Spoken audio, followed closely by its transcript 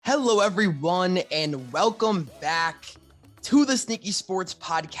Hello, everyone, and welcome back to the Sneaky Sports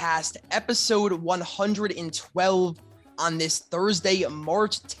Podcast, episode 112 on this Thursday,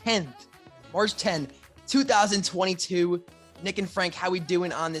 March 10th, 2022. Nick and Frank, how we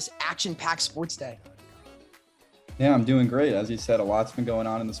doing on this action-packed sports day? Yeah, I'm doing great. As you said, a lot's been going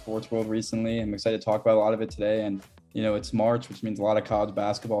on in the sports world recently. I'm excited to talk about a lot of it today. And, it's March, which means a lot of college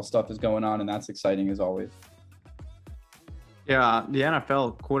basketball stuff is going on, and that's exciting as always. Yeah, the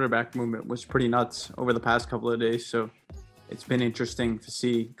NFL quarterback movement was pretty nuts over the past couple of days. So it's been interesting to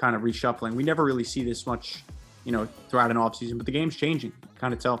see kind of reshuffling. We never really see this much, throughout an offseason, but the game's changing.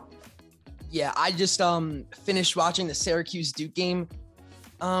 Kind of tell. Yeah, I just finished watching the Syracuse Duke game.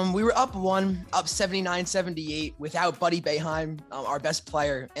 We were up 79-78 without Buddy Boeheim, our best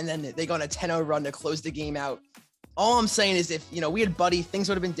player, and then they go on a 10-0 run to close the game out. All I'm saying is if, we had Buddy, things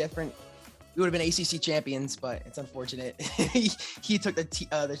would have been different. We would have been ACC champions, but it's unfortunate. he took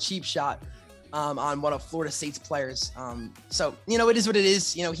the cheap shot on one of Florida State's players. So, it is what it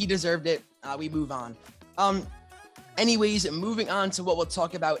is. He deserved it. We move on. Anyways, moving on to what we'll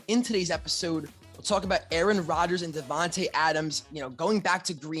talk about in today's episode. We'll talk about Aaron Rodgers and Davante Adams, going back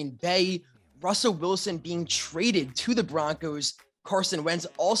to Green Bay, Russell Wilson being traded to the Broncos, Carson Wentz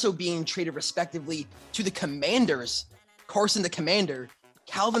also being traded respectively to the Commanders, Carson the Commander,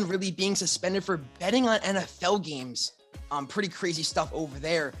 Calvin Ridley being suspended for betting on NFL games. Pretty crazy stuff over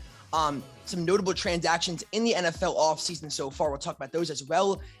there. Some notable transactions in the NFL offseason so far. We'll talk about those as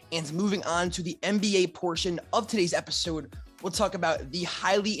well. And moving on to the NBA portion of today's episode, we'll talk about the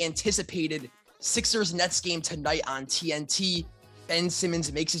highly anticipated Sixers-Nets game tonight on TNT. Ben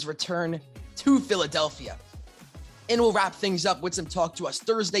Simmons makes his return to Philadelphia. And we'll wrap things up with some Talk to Us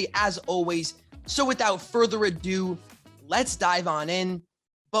Thursday, as always. So without further ado, let's dive on in.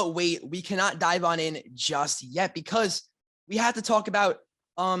 But wait, we cannot dive on in just yet because we have to talk about,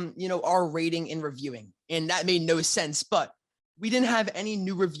 our rating and reviewing. And that made no sense, but we didn't have any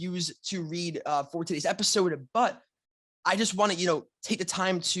new reviews to read for today's episode. But I just want to, take the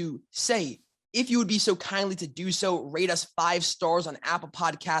time to say, if you would be so kindly to do so, rate us 5 stars on Apple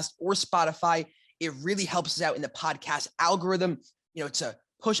Podcasts or Spotify. It really helps us out in the podcast algorithm, to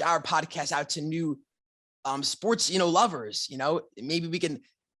push our podcast out to new sports, lovers. Maybe we can,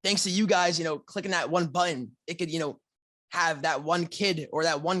 thanks to you guys, clicking that one button, it could, have that one kid or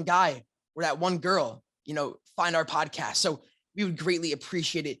that one guy or that one girl, find our podcast. So we would greatly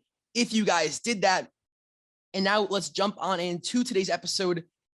appreciate it if you guys did that. And now let's jump on into today's episode.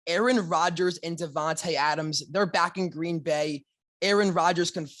 Aaron Rodgers and Davante Adams, they're back in Green Bay. Aaron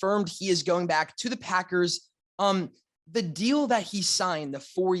Rodgers confirmed he is going back to the Packers. The deal that he signed, the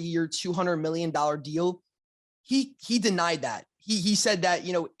 4-year, $200 million deal, he denied that. He said that,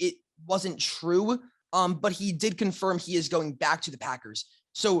 it wasn't true, but he did confirm he is going back to the Packers.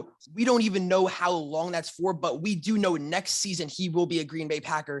 So we don't even know how long that's for, but we do know next season he will be a Green Bay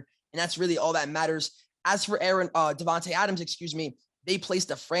Packer, and that's really all that matters. As for Davante Adams, they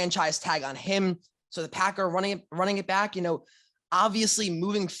placed a franchise tag on him. So the Packer running it back, obviously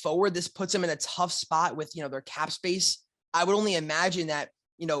moving forward, this puts them in a tough spot with, their cap space. I would only imagine that,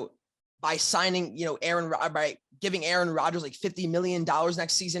 by signing, by giving Aaron Rodgers like $50 million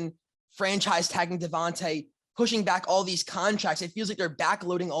next season, franchise tagging Davante, pushing back all these contracts, it feels like they're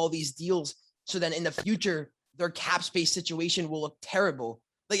backloading all these deals. So then in the future, their cap space situation will look terrible.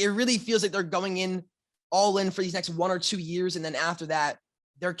 Like it really feels like they're going in all in for these next 1 or 2 years. And then after that,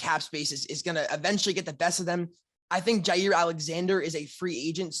 their cap space is going to eventually get the best of them. I think Jair Alexander is a free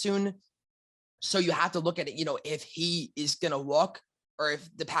agent soon. So you have to look at it, if he is going to walk or if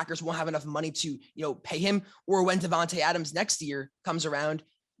the Packers won't have enough money to, pay him, or when Davante Adams next year comes around,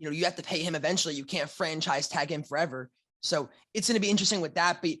 you have to pay him eventually. You can't franchise tag him forever. So it's going to be interesting with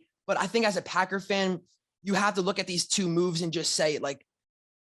that. But I think as a Packer fan, you have to look at these two moves and just say like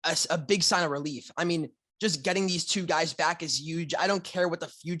a big sign of relief. I mean, just getting these two guys back is huge. I don't care what the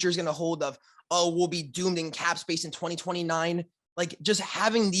future is going to hold of, we'll be doomed in cap space in 2029. Like just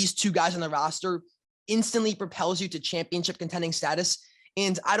having these two guys on the roster instantly propels you to championship contending status.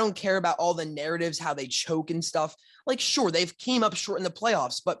 And I don't care about all the narratives, how they choke and stuff. Like, sure, they've came up short in the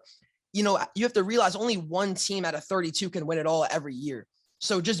playoffs, but you have to realize only one team out of 32 can win it all every year.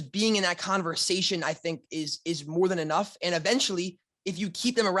 So just being in that conversation, I think is more than enough. And eventually, if you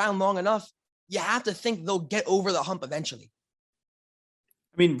keep them around long enough, you have to think they'll get over the hump eventually.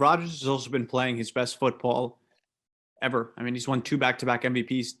 I mean, Rodgers has also been playing his best football ever. I mean, he's won 2 back-to-back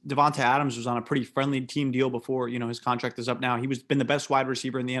MVPs. Davante Adams was on a pretty friendly team deal before, his contract is up now. Been the best wide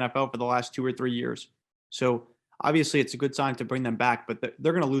receiver in the NFL for the last 2 or 3 years. So obviously it's a good sign to bring them back, but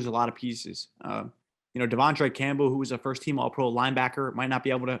they're going to lose a lot of pieces. Devondre Campbell, who was a first-team All-Pro linebacker, might not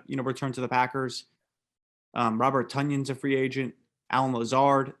be able to, return to the Packers. Robert Tunyon's a free agent. Alan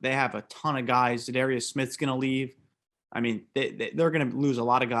Lazard. They have a ton of guys. Zadarius Smith's going to leave. I mean, they're going to lose a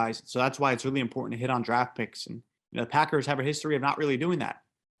lot of guys. So that's why it's really important to hit on draft picks. And the Packers have a history of not really doing that.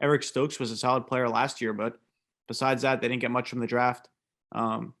 Eric Stokes was a solid player last year, but besides that, they didn't get much from the draft.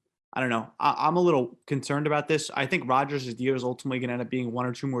 I don't know. I'm a little concerned about this. I think Rodgers' deal is ultimately going to end up being 1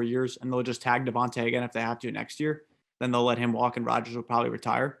 or 2 more years, and they'll just tag Devontae again if they have to next year. Then they'll let him walk, and Rodgers will probably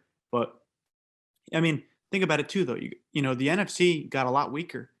retire. But, I mean, think about it too, though. The NFC got a lot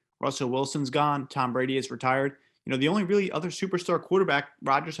weaker. Russell Wilson's gone. Tom Brady is retired. The only really other superstar quarterback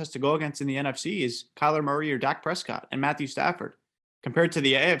Rodgers has to go against in the NFC is Kyler Murray or Dak Prescott and Matthew Stafford, compared to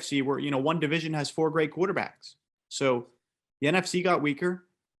the AFC where, one division has 4 great quarterbacks. So the NFC got weaker,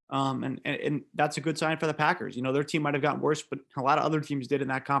 and that's a good sign for the Packers. Their team might have gotten worse, but a lot of other teams did in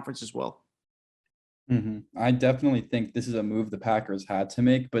that conference as well. I definitely think this is a move the Packers had to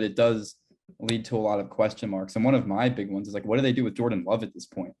make, but it does lead to a lot of question marks. And one of my big ones is like, what do they do with Jordan Love at this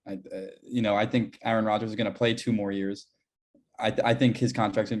point? I think Aaron Rodgers is going to play 2 more years. I think his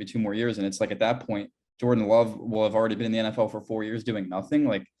contract's going to be 2 more years. And it's like, at that point, Jordan Love will have already been in the NFL for 4 years doing nothing.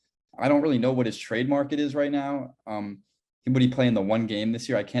 Like, I don't really know what his trade market is right now. Would he play in the 1 game this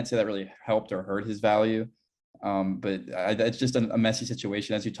year? I can't say that really helped or hurt his value. But it's just a messy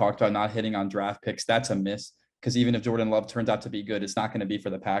situation. As you talked about, not hitting on draft picks, that's a miss. Because even if Jordan Love turns out to be good, it's not going to be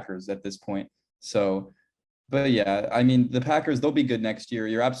for the Packers at this point. So, but yeah, I mean, the Packers, they'll be good next year.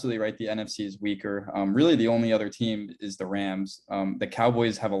 You're absolutely right. The NFC is weaker. Really, the only other team is the Rams. The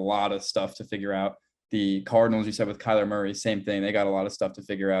Cowboys have a lot of stuff to figure out. The Cardinals, you said with Kyler Murray, same thing. They got a lot of stuff to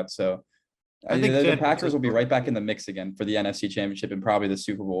figure out. So I think the Packers will be right back in the mix again for the NFC Championship and probably the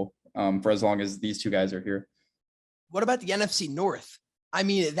Super Bowl for as long as these 2 guys are here. What about the NFC North? I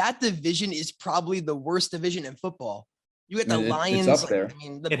mean, that division is probably the worst division in football. You get the Lions. It's up there. I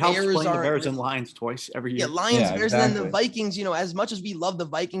mean, the it helps Bears playing are the Bears and Lions twice every year. Yeah, Lions, Bears, exactly. and then the Vikings. As much as we love the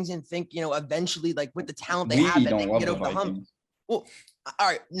Vikings and think, eventually, like with the talent they have, that they can get over the hump. Well, all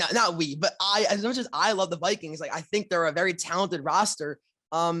right, not we, but as much as I love the Vikings, like I think they're a very talented roster.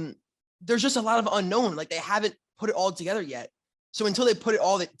 There's just a lot of unknown. Like they haven't put it all together yet. So until they put it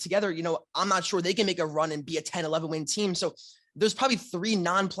all together, I'm not sure they can make a run and be a 10, 11 win team. So there's probably 3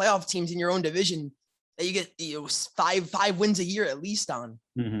 non-playoff teams in your own division that you get 5 wins a year at least on.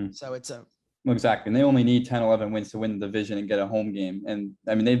 So it's exactly. And they only need 10, 11 wins to win the division and get a home game. And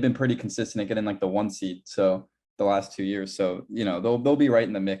I mean, they've been pretty consistent at getting like the 1 seed. So the last 2 years. So, they'll be right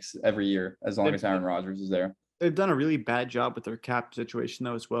in the mix every year as long as Aaron Rodgers is there. They've done a really bad job with their cap situation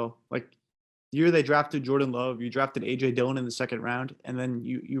though as well. Like the year they drafted Jordan Love, you drafted AJ Dillon in the 2nd round, and then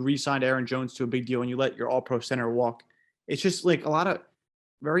you re-signed Aaron Jones to a big deal and you let your all-pro center walk. It's just like a lot of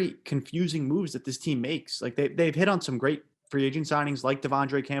very confusing moves that this team makes. Like they've hit on some great free agent signings like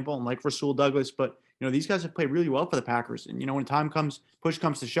Devondre Campbell and like Rasul Douglas, but these guys have played really well for the Packers. And when push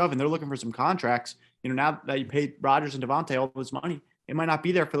comes to shove and they're looking for some contracts, now that you paid Rodgers and Devontae all this money, it might not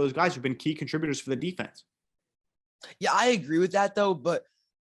be there for those guys who've been key contributors for the defense. Yeah, I agree with that though. But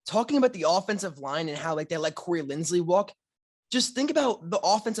talking about the offensive line and how they let Corey Linsley walk, just think about the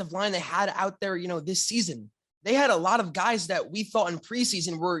offensive line they had out there, this season. They had a lot of guys that we thought in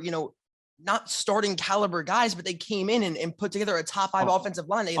preseason were, not starting caliber guys, but they came in and put together a top 5 offensive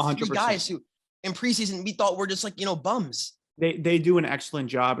line. They had 3 guys who in preseason we thought were just bums. They do an excellent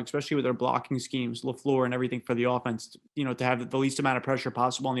job, especially with their blocking schemes, LaFleur and everything for the offense, to have the least amount of pressure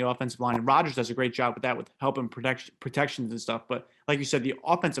possible on the offensive line. And Rodgers does a great job with that, with helping protections and stuff. But like you said, the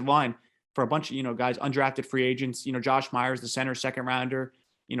offensive line for a bunch of, guys, undrafted free agents, Josh Myers, the center, 2nd rounder,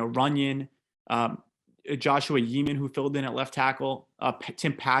 Runyon, Joshua Yeeman, who filled in at left tackle,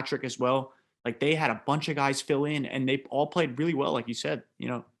 Tim Patrick as well. Like they had a bunch of guys fill in and they all played really well, like you said,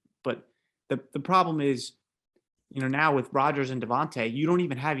 but the problem is, now with Rodgers and Devontae, you don't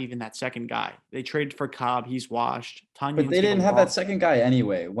even have that 2nd guy. They traded for Cobb. He's washed. But they didn't have that 2nd guy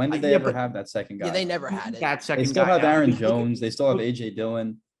anyway. When did they ever have that 2nd guy? Yeah, they never had it. That second they still guy have Aaron Jones. They still have AJ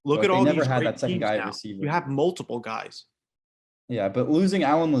Dillon. Look at all they these never had great that 2nd guy now. receiver. You have multiple guys. Yeah, but losing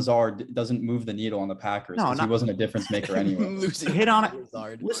Alan Lazard doesn't move the needle on the Packers because he wasn't a difference maker anyway. Hit on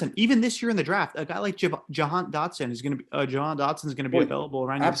it. Listen, even this year in the draft, a guy like Jahan Dotson is going to be be available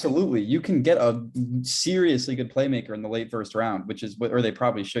around. Absolutely, you can get a seriously good playmaker in the late 1st round, which is where they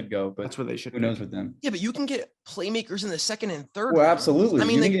probably should go. But that's where they should. Who knows with them? Yeah, but you can get playmakers in the 2nd and 3rd. Well, absolutely. I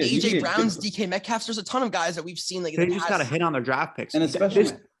mean, like AJ Brown's, DK Metcalf's. There's a ton of guys that we've seen. Like they just got to hit on their draft picks, and especially.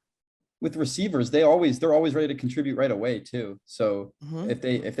 With receivers, they're always ready to contribute right away too. So if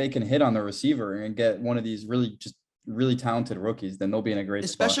they can hit on the receiver and get one of these really just really talented rookies, then they'll be in a great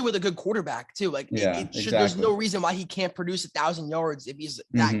especially spot. with a good quarterback too. Like Yeah, it should, exactly. there's no reason why he can't produce 1,000 yards if he's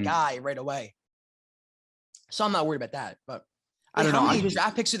that guy right away. So I'm not worried about that. But I don't know. How many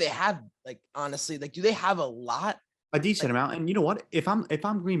draft picks do they have? Like, honestly, like, do they have a lot? A decent amount. And you know what? If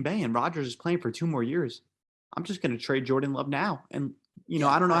I'm Green Bay and Rodgers is playing for 2 more years, I'm just going to trade Jordan Love now. And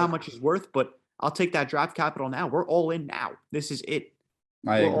I don't know how much he's worth, but I'll take that draft capital now. We're all in now. This is it.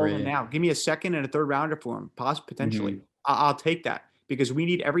 I We're agree. all in now. Give me a second and a third rounder for him, potentially. I'll take that because we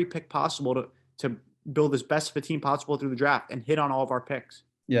need every pick possible to build as best of a team possible through the draft and hit on all of our picks.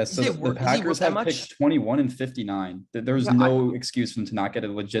 Yeah, so the Packers have picks 21 and 59. There's no excuse for them to not get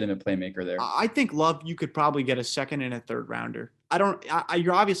a legitimate playmaker there. I think Love, you could probably get a second and a third rounder.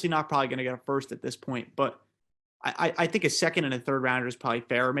 You're obviously not probably going to get a first at this point, but I think a second and a third rounder is probably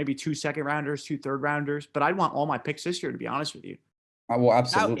fair. Or maybe 2 second rounders, 2 third rounders. But I'd want all my picks this year, to be honest with you. Well,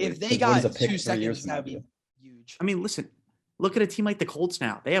 absolutely. If they got 2 seconds, that would be huge. I mean, listen, look at a team like the Colts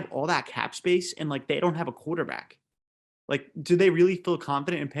now. They have all that cap space, and like they don't have a quarterback. Like, do they really feel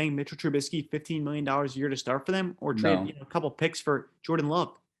confident in paying Mitchell Trubisky $15 million a year to start for them, or trade a couple picks for Jordan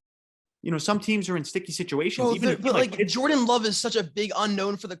Love? Some teams are in sticky situations. Jordan Love is such a big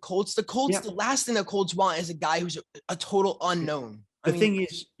unknown for the Colts. The last thing the Colts want is a guy who's a total unknown. The thing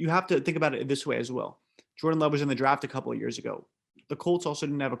is, you have to think about it this way as well. Jordan Love was in the draft a couple of years ago. The Colts also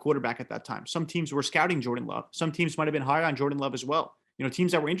didn't have a quarterback at that time. Some teams were scouting Jordan Love. Some teams might have been high on Jordan Love as well.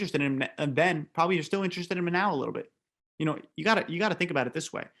 Teams that were interested in him and then probably are still interested in him now a little bit. You gotta think about it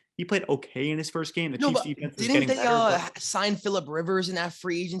this way. He played okay in his first game. The Chiefs defense was getting better. Didn't they sign Phillip Rivers in that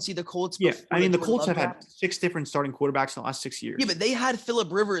free agency? The Colts. Yeah, I mean the Colts have had 6 different starting quarterbacks in the last 6 years. Yeah, but they had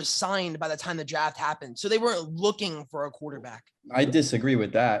Phillip Rivers signed by the time the draft happened, so they weren't looking for a quarterback. I disagree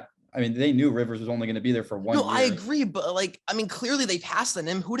with that. I mean, they knew Rivers was only going to be there for 1 year. No, I agree, but clearly they passed on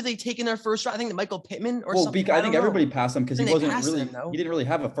him. Who did they take in their first round? I think Michael Pittman or something. I think everybody passed him because he didn't really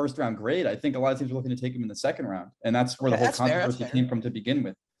have a first round grade. I think a lot of teams were looking to take him in the second round, and that's where the whole controversy came from to begin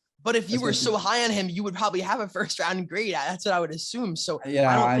with. But if you were so high on him, you would probably have a first round grade. That's what I would assume. So yeah,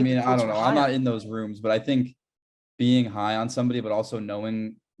 I don't know. I'm not in those rooms, but I think being high on somebody, but also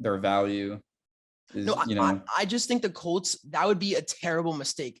knowing their value is, I just think the Colts, that would be a terrible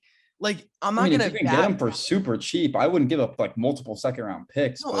mistake. Like, I'm not gonna get him for super cheap. I wouldn't give up like multiple second round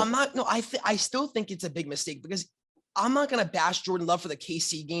picks. No, I'm not. No, I still think it's a big mistake because I'm not gonna bash Jordan Love for the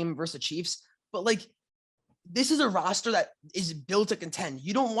KC game versus the Chiefs, but like, this is a roster that is built to contend.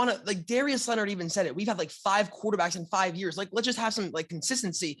 You don't want to, like, Darius Leonard even said it. We've had like 5 quarterbacks in 5 years. Like, let's just have some like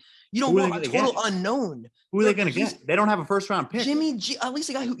consistency. You don't want a total unknown. Who are they going to get? They don't have a first round pick. Jimmy G, at least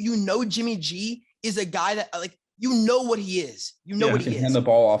a guy who Jimmy G is a guy that like, what he is. What he is. Hand the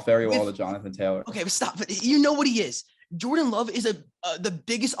ball off very well to Jonathan Taylor. Okay, but stop. You know what he is. Jordan Love is the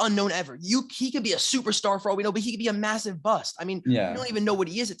biggest unknown ever. He could be a superstar for all we know, but he could be a massive bust. I mean, you don't even know what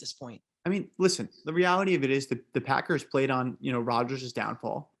he is at this point. I mean, listen, the reality of it is the Packers played on, Rodgers'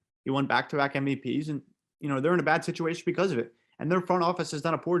 downfall. He won back-to-back MVPs, and, they're in a bad situation because of it. And their front office has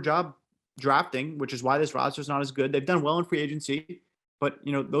done a poor job drafting, which is why this roster is not as good. They've done well in free agency, but,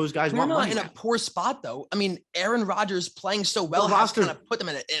 those guys want money. They're not in a poor spot, though. I mean, Aaron Rodgers playing so well has kind of put them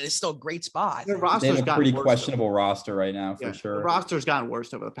in a still a great spot. They have a pretty questionable roster right now, for sure. The roster's gotten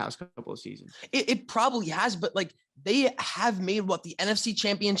worse over the past couple of seasons. It probably has, but like, they have made the NFC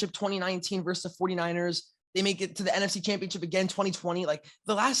Championship 2019 versus the 49ers. They make it to the NFC Championship again 2020. Like,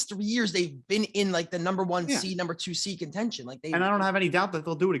 the last 3 years, they've been in like the number 1 seed, number 2 seed contention. And I don't have any doubt that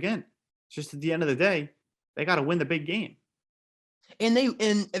they'll do it again. It's just at the end of the day, they got to win the big game. And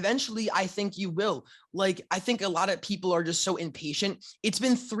eventually I think you will. Like, I think a lot of people are just so impatient. It's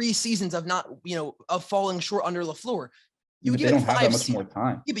been 3 seasons of not, of falling short under LaFleur. They don't have that much more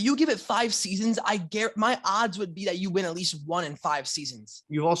time. Yeah, but you give it 5 seasons, I guarantee my odds would be that you win at least 1 in 5 seasons.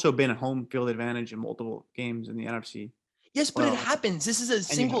 You've also been a home field advantage in multiple games in the NFC. Yes, but it happens. This is a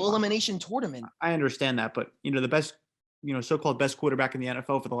single elimination tournament. I understand that, but the best, so-called best quarterback in the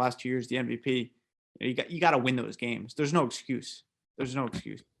NFL for the last 2 years, the MVP, you got to win those games. There's no excuse. There's no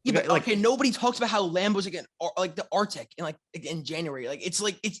excuse. Yeah, but nobody talks about how Lambeau's again, like the Arctic in January.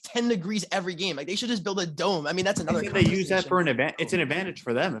 It's 10 degrees every game. Like, they should just build a dome. I mean, that's another. They use that for an event. It's an advantage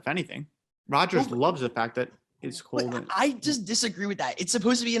for them, if anything. Rodgers loves the fact that it's cold. I just disagree with that. It's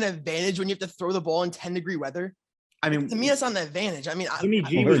supposed to be an advantage when you have to throw the ball in 10-degree weather. I mean, to me, that's not an advantage. I mean, Jimmy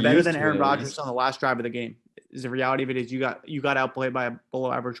G was better than Aaron Rodgers on the last drive of the game. The reality of it is you got outplayed by a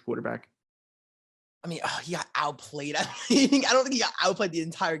below average quarterback. I mean, he got outplayed. I don't think he got outplayed the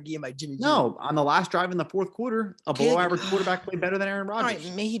entire game by Jimmy G. No, on the last drive in the fourth quarter, a below-average quarterback played better than Aaron Rodgers. All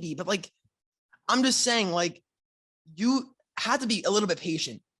right, maybe, but I'm just saying, you had to be a little bit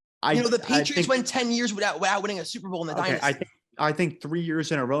patient. The I Patriots think, went 10 years without winning a Super Bowl in the okay, dynasty. I think 3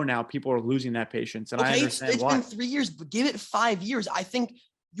 years in a row now, people are losing that patience, and I Okay, understand it's why. been 3 years, but give it 5 years. I think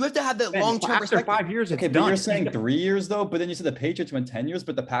you have to have that Man, long-term after perspective. 5 years, it's Okay, but done. you're saying 3 years though, but then you said the Patriots went 10 years,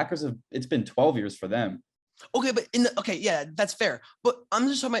 but the Packers it's been 12 years for them. Okay, but yeah, that's fair. But I'm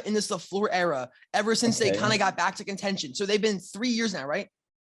just talking about in this LaFleur era, ever since they Okay. kind of got back to contention. So they've been 3 years now, right?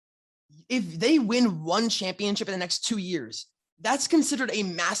 If they win one championship in the next 2 years, that's considered a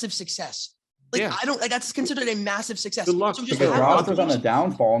massive success. Like, Yeah. I don't like that's considered a massive success. Good luck. So But just their have roster's on the patience.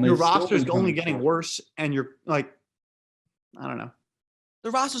 downfall, and Your they've still roster's been only coming getting short. worse, and you're like, I don't know. The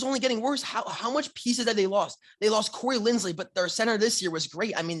roster's only getting worse. How much pieces have they lost? They lost Corey Linsley, but their center this year was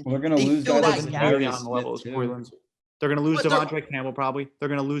great. I mean, Well, they're going to they lose filled guys that like Wasn't gap. nearly Darius on the level as Smith, Corey too. Lindsey. They're going to lose But they're- Devontae Campbell probably. They're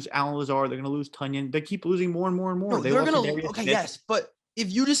going to lose Alan Lazard. They're going to lose Tunyon. They keep losing more and more and more. No, They they're lost gonna Darius okay, Smith. yes, but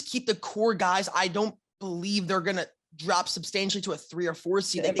if you just keep the core guys, I don't believe they're gonna drop substantially to a 3 or 4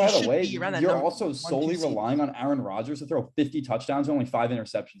 seed. Like, And they by the should way, be around that you're number. also 1, 2 solely seed. relying on Aaron Rodgers to throw 50 touchdowns and only 5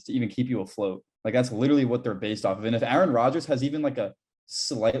 interceptions to even keep you afloat. Like that's literally what they're based off of. And if Aaron Rodgers has even like a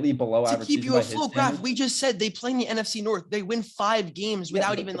slightly below To average keep season you by his afloat, Graf, standards, we just said they play in the NFC North. They win 5 games yeah, without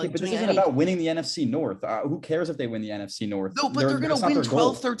but, even okay, like but this doing isn't anything. about winning the NFC North. Who cares if they win the NFC North? No, but they're gonna That's not win their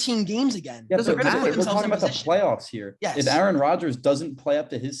 12, goal. 13 games again. Yeah, Doesn't but They're gonna matter. put we're themselves talking in about the position. playoffs here. Yes. If Aaron Rodgers doesn't play up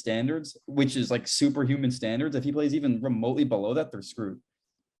to his standards, which is like superhuman standards, if he plays even remotely below that, they're screwed.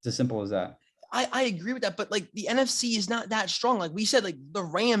 It's as simple as that. I agree with that, but like the NFC is not that strong. Like we said, like the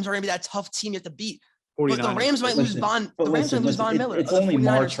Rams are gonna be that tough team you have to beat. But the 49ers. Rams might lose Listen, Von. but The Rams might lose Von Miller. It's The only 49ers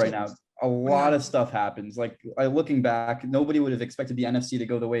March right too. now. A lot of 49ers. stuff happens. Like looking back, nobody would have expected the NFC to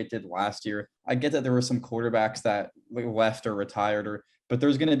go the way it did last year. I get that there were some quarterbacks that left or retired, but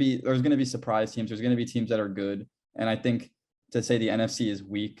there's gonna be surprise teams. There's gonna be teams that are good, and I think to say the NFC is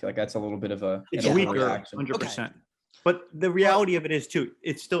weak, like that's a little bit of a It's Yeah. weaker, reaction. 100%. But the reality of it is too,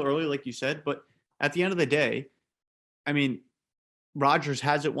 it's still early, like you said. But at the end of the day, I mean, Rodgers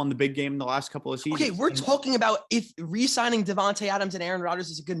hasn't won the big game in the last couple of seasons. Okay, we're And talking about if re-signing Devontae Adams and Aaron Rodgers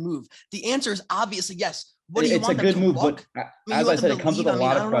is a good move. The answer is obviously yes. What do you It's a want them good to move, walk? but you as want I them said, to it comes with leave? a I mean,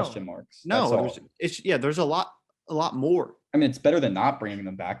 lot I of don't know. question marks. No, That's all. there's a lot more. I mean, it's better than not bringing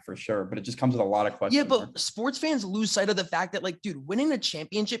them back for sure, but it just comes with a lot of questions. Yeah, but sports fans lose sight of the fact that, like, dude, winning the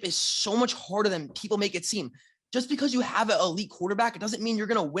championship is so much harder than people make it seem. Just because you have an elite quarterback, it doesn't mean you're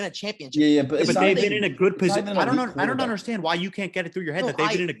going to win a championship. yeah, but Yeah, it's but not they've even- been in a good it's not position. even I an don't know. elite I don't quarterback. understand why you can't get it through your head No, that they've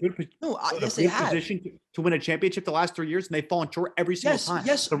been in a good position. No, yes, they have. To win a championship the last 3 years, and they've fallen short every single Yes, time.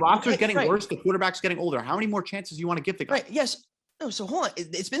 yes, The roster's okay, getting right. worse. The quarterback's getting older. How many more chances do you want to give the guy? Right? Yes. No. So hold on.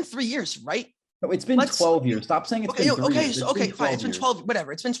 It's been 3 years, right? No, it's been Let's- 12 years. Stop saying it's Okay. been 3 Okay. years. So, It's been okay. Fine. It's been years. 12.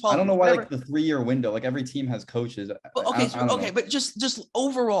 Whatever. It's been 12. I don't know why whatever. like the 3-year window. Like every team has coaches. But okay. I don't Okay. know. But just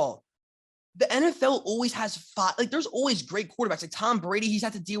overall, the NFL always has 5. Like, there's always great quarterbacks. Like Tom Brady, he's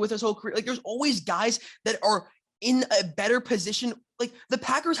had to deal with his whole career. Like, there's always guys that are in a better position. Like, the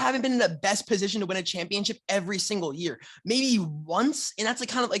Packers haven't been in the best position to win a championship every single year. Maybe once, and that's like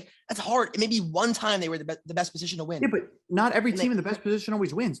kind of like that's hard. Maybe one time they were the best position to win. Yeah, but not every And team they- in the best position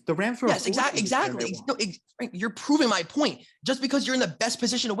always wins. The Rams were Yes, exactly. No, Frank, you're proving my point. Just because you're in the best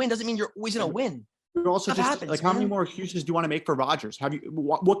position to win doesn't mean you're always going to win. You're also Stuff just happens, like, how many man. more excuses do you want to make for Rodgers? Have you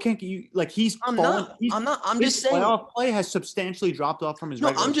what can't you like? He's I'm fallen. not. He's, I'm not. I'm his just saying. playoff play has substantially dropped off from his. No,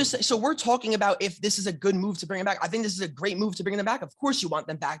 regular I'm just season. so we're talking about if this is a good move to bring him back. I think this is a great move to bring them back. Of course, you want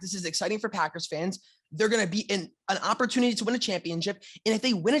them back. This is exciting for Packers fans. They're going to be in an opportunity to win a championship. And if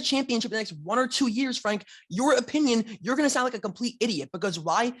they win a championship in the next 1 or 2 years, Frank, your opinion, you're going to sound like a complete idiot because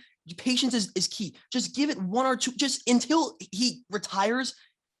why? Patience is key. Just give it 1 or 2, just until he retires.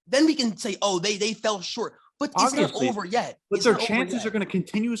 Then we can say, oh, they fell short. But it's Obviously, not over yet. But It's their not over chances yet. are going to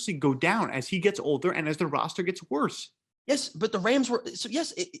continuously go down as he gets older and as the roster gets worse. Yes, but the Rams were so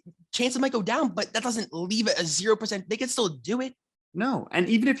yes, chances might go down, but that doesn't leave it a 0%. They can still do it. No, and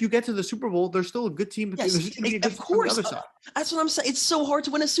even if you get to the Super Bowl, they're still a good team. Yes, There's gonna be a good of team on the course. other side. That's what I'm saying. It's so hard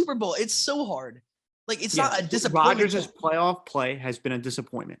to win a Super Bowl. It's so hard. Like it's not a disappointment. Rodgers' playoff play has been a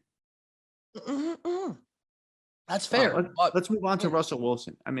disappointment. That's fair. Let's move on to Russell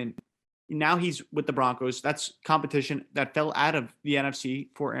Wilson. I mean, now he's with the Broncos. That's competition that fell out of the NFC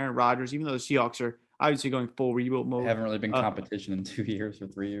for Aaron Rodgers, even though the Seahawks are obviously going full rebuild mode. They haven't really been competition in 2 years or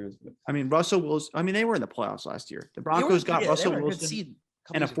 3 years. But. I mean, Russell Wilson. I mean, they were in the playoffs last year. The Broncos got Russell Wilson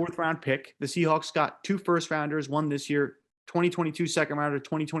and a 4th round pick. The Seahawks got 2 first-rounders, one this year, 2022 second rounder,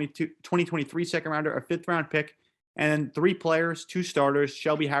 2023 second rounder, a 5th round pick, and 3 players, 2 starters: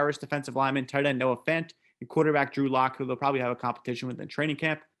 Shelby Harris, defensive lineman, tight end Noah Fant, and quarterback Drew Lock, who they'll probably have a competition with in training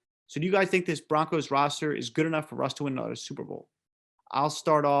camp. So do you guys think this Broncos roster is good enough for us to win another Super Bowl? I'll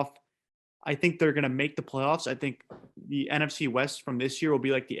start off. I think they're going to make the playoffs. I think the NFC West from this year will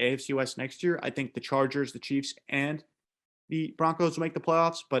be like the AFC West next year. I think the Chargers, the Chiefs, and the Broncos will make the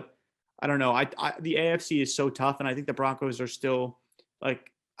playoffs, but I don't know. The AFC is so tough, and I think the Broncos are still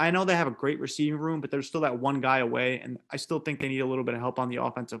like, I know they have a great receiving room, but they're still that one guy away, and I still think they need a little bit of help on the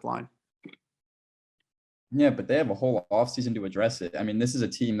offensive line. Yeah, but they have a whole offseason to address it. I mean, this is a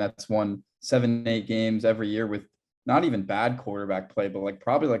team that's won 7, 8 games every year with not even bad quarterback play, but like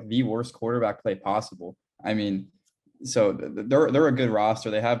probably like the worst quarterback play possible. I mean, so they're a good roster.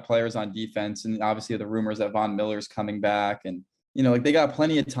 They have players on defense, and obviously the rumors that Von Miller's coming back, and like they got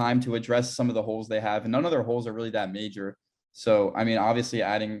plenty of time to address some of the holes they have, and none of their holes are really that major. So, I mean, obviously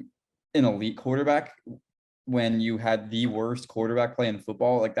adding an elite quarterback when you had the worst quarterback play in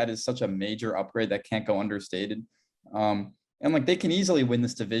football, like that is such a major upgrade that can't go understated. And like they can easily win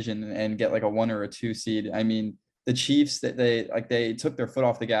this division and get like a 1 or a 2 seed. I mean, the Chiefs, that they took their foot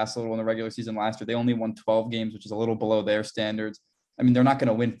off the gas a little in the regular season last year. They only won 12 games, which is a little below their standards. I mean, they're not going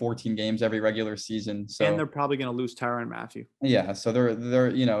to win 14 games every regular season. So, and they're probably going to lose Tyrann Mathieu. Yeah, so they're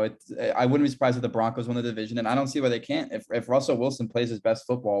I wouldn't be surprised if the Broncos win the division, and I don't see why they can't. If Russell Wilson plays his best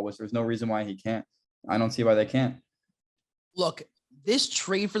football, which there's no reason why he can't, I don't see why they can't. Look, this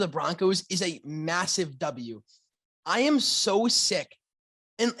trade for the Broncos is a massive W. I am so sick,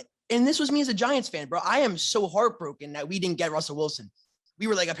 and this was me as a Giants fan, bro. I am so heartbroken that we didn't get Russell Wilson. We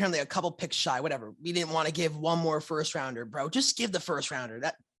were like apparently a couple picks shy, whatever. We didn't want to give one more first rounder, bro. Just give the first rounder.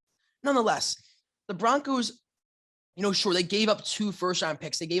 That, nonetheless, the Broncos, sure, they gave up 2 first-round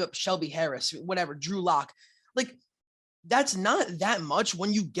picks. They gave up Shelby Harris, whatever, Drew Lock. Like, that's not that much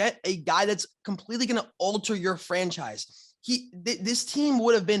when you get a guy that's completely going to alter your franchise. This team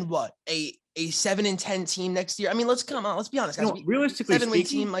would have been what, a 7-10 team next year. I mean, let's be honest, guys. Realistically 7-win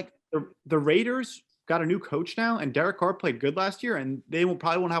team, like the Raiders got a new coach now, and Derek Carr played good last year, and they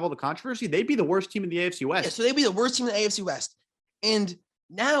probably won't have all the controversy. They'd be the worst team in the AFC West. Yeah, so they'd be the worst team in the AFC West. And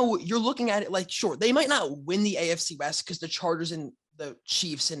now you're looking at it like, sure, they might not win the AFC West because the Chargers and the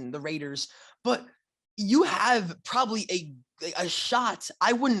Chiefs and the Raiders, but you have probably a shot.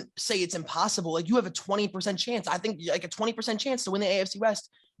 I wouldn't say it's impossible. Like, you have a 20% chance. I think like a 20% chance to win the AFC West.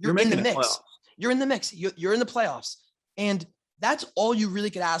 You're in the mix. You're in the mix. You're in the playoffs. And that's all you really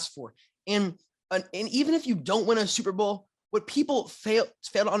could ask for. And even if you don't win a Super Bowl, what people fail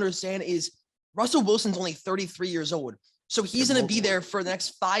to understand is Russell Wilson's only 33 years old. So he's going to be there for the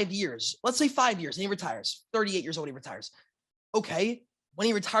next 5 years. Let's say 5 years, and he retires. 38 years old, he retires. Okay, when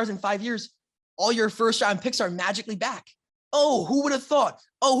he retires in 5 years, all your first-round picks are magically back. Oh, who would have thought?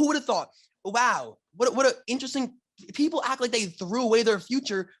 Wow, what an interesting. People act like they threw away their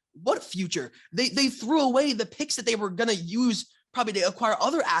future. What future? They threw away the picks that they were going to use probably to acquire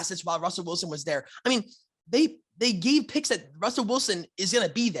other assets while Russell Wilson was there. I mean, they gave picks that Russell Wilson is going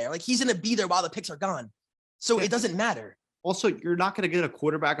to be there. Like, he's going to be there while the picks are gone. So it doesn't matter. Also, you're not going to get a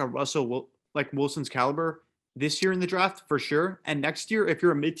quarterback of Wilson's caliber this year in the draft for sure. And next year, if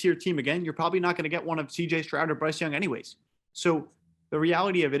you're a mid-tier team again, you're probably not going to get one of CJ Stroud or Bryce Young anyways. So the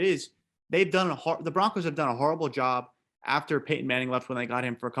reality of it is the Broncos have done a horrible job after Peyton Manning left when they got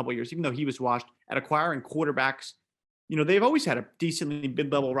him for a couple of years, even though he was washed, at acquiring quarterbacks. They've always had a decently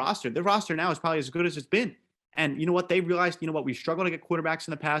mid-level roster. Their roster now is probably as good as it's been. And you know what? They realized, we've struggled to get quarterbacks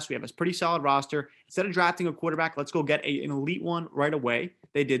in the past. We have a pretty solid roster. Instead of drafting a quarterback, let's go get an elite one right away.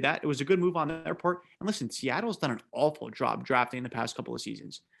 They did that. It was a good move on their part. And listen, Seattle's done an awful job drafting in the past couple of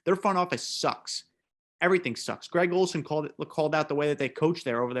seasons. Their front office sucks. Everything sucks. Greg Olson called out the way that they coach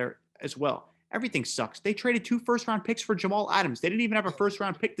over there as well. Everything sucks. They traded 2 first-round picks for Jamal Adams. They didn't even have a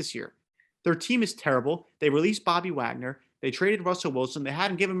first-round pick this year. Their team is terrible. They released Bobby Wagner. They traded Russell Wilson. They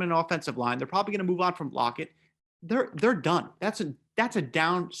hadn't given him an offensive line. They're probably going to move on from Lockett. They're done. That's a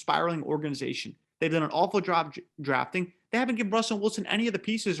down spiraling organization. They've done an awful job drafting. They haven't given Russell Wilson any of the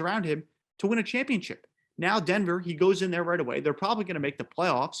pieces around him to win a championship. Now Denver, he goes in there right away. They're probably going to make the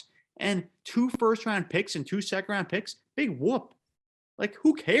playoffs. And 2 first-round picks and 2 second-round picks, big whoop. Like,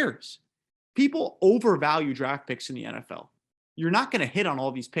 who cares? People overvalue draft picks in the NFL. You're not going to hit on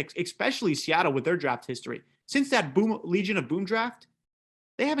all these picks, especially Seattle with their draft history. Since that Legion of Boom draft,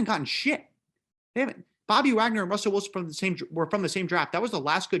 they haven't gotten shit. They haven't. Bobby Wagner and Russell Wilson were from the same draft. That was the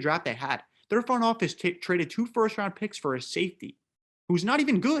last good draft they had. Their front office traded 2 first-round picks for a safety who's not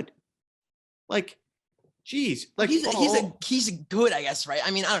even good. Like, geez, like he's good, I guess, right?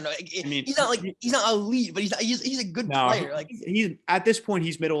 I mean, I don't know. He's not elite, but he's a good player. Like, he's at this point,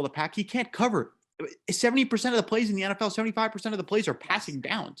 he's middle of the pack. He can't cover. 70% of the plays in the NFL, 75% of the plays are passing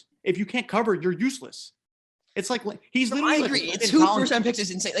downs. If you can't cover, you're useless. It's like he's literally. I agree. It's 2 first-round picks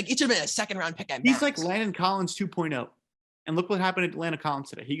is insane. Like, it should have been a second-round pick at max. He's like Landon Collins 2.0. And look what happened to Landon Collins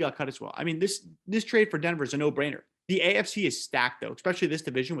today. He got cut as well. I mean, this trade for Denver is a no-brainer. The AFC is stacked though, especially this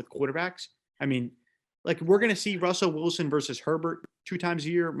division with quarterbacks. I mean, like we're gonna see Russell Wilson versus Herbert 2 times a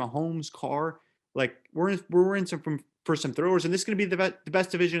year, Mahomes, Carr. Like we're in for some throwers, and this is gonna be the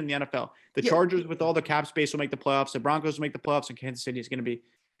best division in the NFL. The Chargers with all the cap space will make the playoffs. The Broncos will make the playoffs, and Kansas City is gonna be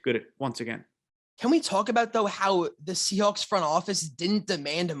good at once again. Can we talk about though how the Seahawks front office didn't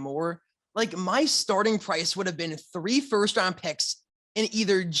demand more? Like my starting price would have been 3 first-round picks in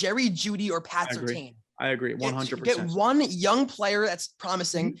either Jerry Jeudy or Pat Surtain. I agree, 100%. Get one young player that's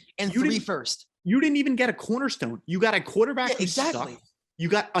promising and 3 first. You didn't even get a cornerstone. You got a quarterback who exactly. sucked. You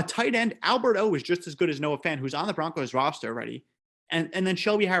got a tight end. Albert O is just as good as Noah Fant, who's on the Broncos roster already. And then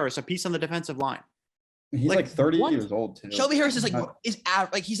Shelby Harris, a piece on the defensive line. He's like 30 years old too. Shelby Harris is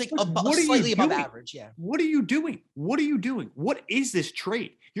he's like slightly above average. Yeah. What are you doing? What are you doing? What is this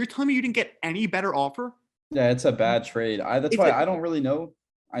trade? You're telling me you didn't get any better offer? Yeah, it's a bad trade. That's why I don't really know.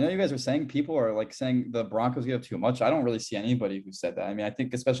 I know you guys are saying people are like saying the Broncos give up too much. I don't really see anybody who said that. I mean, I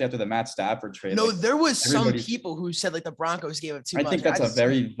think especially after the Matt Stafford trade. No, there was some people who said like the Broncos gave up too much. I think that's a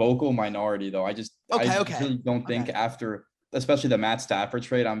very vocal minority though. I really don't think after, especially the Matt Stafford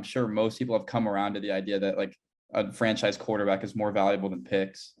trade, I'm sure most people have come around to the idea that like a franchise quarterback is more valuable than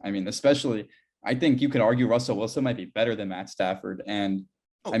picks. I mean, especially I think you could argue Russell Wilson might be better than Matt Stafford. And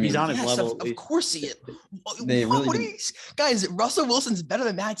I mean, he's on his level. Of course he is. Guys, Russell Wilson's better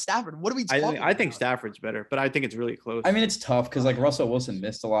than Matt Stafford. What are we talking about? I think Stafford's better, but I think it's really close. I mean, it's tough because like Russell Wilson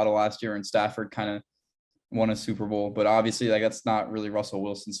missed a lot of last year and Stafford kind of won a Super Bowl. But obviously, like that's not really Russell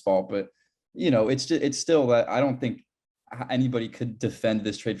Wilson's fault. But, you know, it's still that I don't think anybody could defend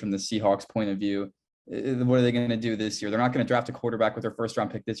this trade from the Seahawks point of view. What are they going to do this year? They're not going to draft a quarterback with their first round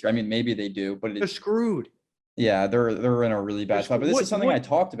pick this year. I mean, maybe they do, but they're screwed. Yeah, they're in a really bad spot. But this is something I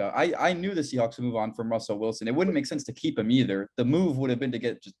talked about. I knew the Seahawks would move on from Russell Wilson. It wouldn't make sense to keep him either. The move would have been to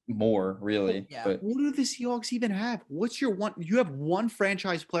get just more, really. Yeah. But what do the Seahawks even have? What's your one? You have one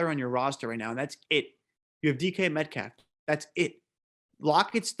franchise player on your roster right now, and that's it. You have DK Metcalf. That's it.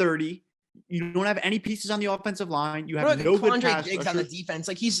 Lockett's 30. You don't have any pieces on the offensive line. You have no good pass Diggs on the defense.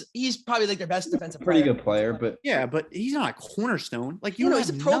 Like he's probably like their best defensive pretty good player, but he's not a cornerstone. Like he's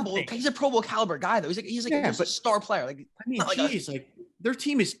a Pro Bowl. He's a Pro Bowl caliber guy though. He's like a star player. Like I mean, their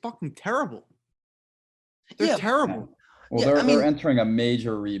team is fucking terrible. They're terrible. Well, they're entering a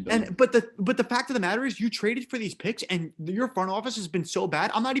major rebuild. But the fact of the matter is, you traded for these picks, and your front office has been so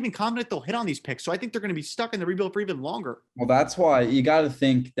bad. I'm not even confident they'll hit on these picks. So I think they're going to be stuck in the rebuild for even longer. Well, that's why you got to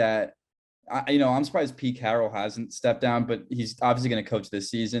think that. I'm surprised Pete Carroll hasn't stepped down, but he's obviously going to coach this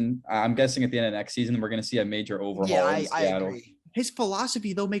season. I'm guessing at the end of next season, we're going to see a major overhaul in Seattle. I agree. His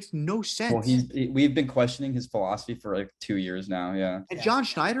philosophy, though, makes no sense. Well, we've been questioning his philosophy for like 2 years now. Yeah. And John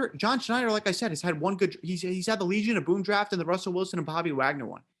Schneider, like I said, has had one good. He's had the Legion of Boom draft and the Russell Wilson and Bobby Wagner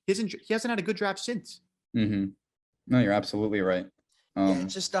one. He hasn't had a good draft since. Mm-hmm. No, you're absolutely right.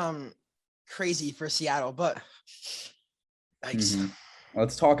 It's just crazy for Seattle, but thanks. Mm-hmm.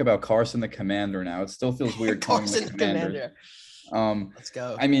 Let's talk about Carson the Commander now. It still feels weird. Carson the Commander. Let's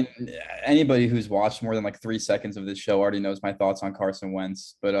go. I mean, anybody who's watched more than like 3 seconds of this show already knows my thoughts on Carson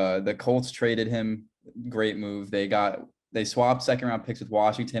Wentz. But the Colts traded him. Great move. They swapped 2nd round picks with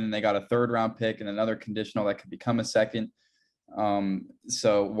Washington, and they got a 3rd round pick and another conditional that could become a 2nd.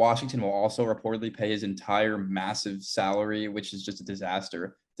 So Washington will also reportedly pay his entire massive salary, which is just a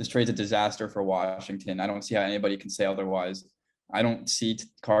disaster. This trade's a disaster for Washington. I don't see how anybody can say otherwise. I don't see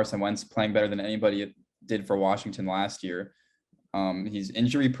Carson Wentz playing better than anybody did for Washington last year. He's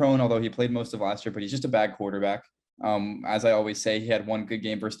injury prone, although he played most of last year, but he's just a bad quarterback. As I always say, he had one good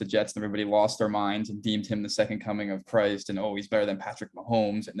game versus the Jets and everybody lost their minds and deemed him the second coming of Christ. And, he's better than Patrick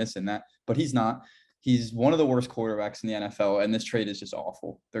Mahomes and this and that, but he's not. He's one of the worst quarterbacks in the NFL. And this trade is just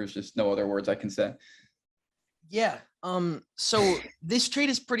awful. There's just no other words I can say. Yeah. So this trade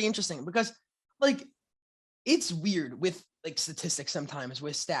is pretty interesting because like, it's weird with like statistics sometimes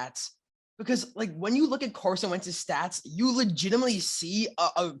with stats because like when you look at Carson Wentz's stats, you legitimately see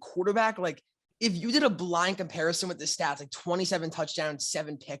a quarterback. Like if you did a blind comparison with the stats, like 27 touchdowns,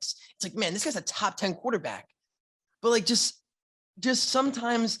 7 picks, it's like, man, this guy's a top 10 quarterback. But like just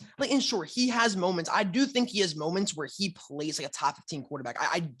sometimes like in short, he has moments. I do think he has moments where he plays like a top 15 quarterback.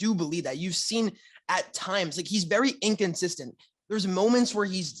 I do believe that. You've seen at times like he's very inconsistent. There's moments where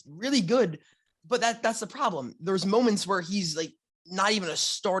he's really good. But that's the problem. There's moments where he's like not even a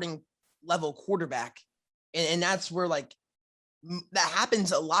starting level quarterback. And that's where like that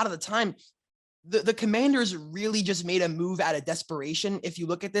happens a lot of the time. The Commanders really just made a move out of desperation. If you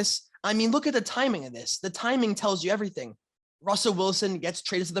look at this, I mean, look at the timing of this. The timing tells you everything. Russell Wilson gets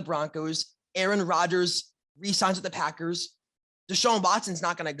traded to the Broncos. Aaron Rodgers re-signs with the Packers. Deshaun Watson's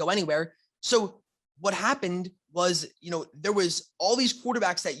not going to go anywhere. So what happened was, there was all these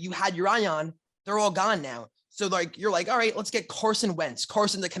quarterbacks that you had your eye on. They're all gone now. So like, you're like, all right, let's get Carson Wentz,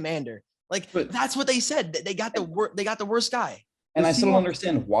 Carson the Commander. Like, but that's what they said. They got the worst guy. And I still don't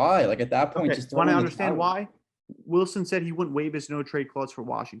understand why. Like at that point, just want to understand why? Wilson said he wouldn't waive his no trade clause for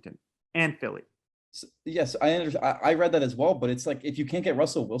Washington and Philly. Yes, I understand. I read that as well, but it's like, if you can't get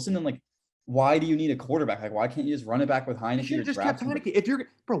Russell Wilson, then like, why do you need a quarterback? Like, why can't you just run it back with Heineke? You just kept Heineke. If you're,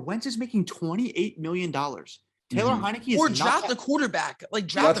 Wentz is making $28 million. Taylor Heineke is or draft the quarterback. Like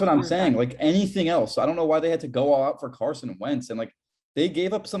draft. That's what I'm saying. Like anything else. I don't know why they had to go all out for Carson Wentz, and like they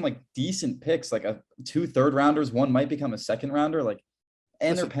gave up some like decent picks, like 2 third-rounders. One might become a second-rounder. Like.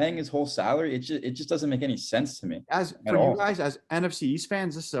 And they're paying his whole salary. It just doesn't make any sense to me. As for you guys, as NFC East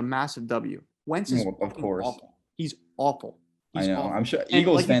fans, this is a massive W. Wentz is of course awful. He's awful. I know. Awful. I'm sure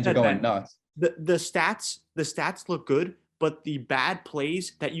Eagles fans are going nuts. The stats look good, but the bad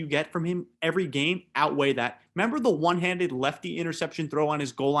plays that you get from him every game outweigh that. Remember the one-handed lefty interception throw on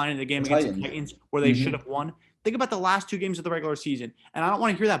his goal line in the game against the Titans where they should have won? Think about the last 2 games of the regular season. And I don't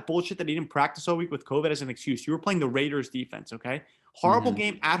want to hear that bullshit that he didn't practice all week with COVID as an excuse. You were playing the Raiders defense, okay? Horrible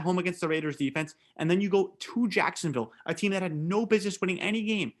game at home against the Raiders defense. And then you go to Jacksonville, a team that had no business winning any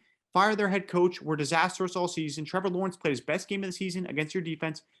game. Fire their head coach, were disastrous all season. Trevor Lawrence played his best game of the season against your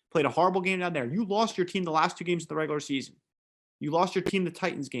defense, played a horrible game down there. You lost your team the last 2 games of the regular season. You lost your team the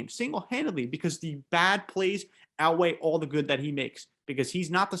Titans game single-handedly because the bad plays outweigh all the good that he makes, because he's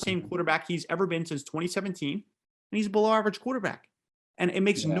not the same quarterback he's ever been since 2017, and he's a below-average quarterback. And it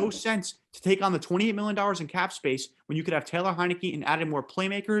makes no sense to take on the $28 million in cap space when you could have Taylor Heineke and added more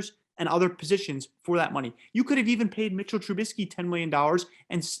playmakers and other positions for that money. You could have even paid Mitchell Trubisky $10 million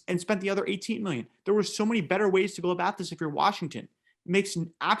and spent the other $18 million. There were so many better ways to go about this if you're Washington. It makes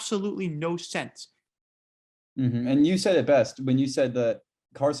absolutely no sense. And you said it best when you said that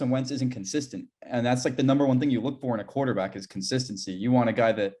Carson Wentz isn't consistent. And that's like the number one thing you look for in a quarterback is consistency. You want a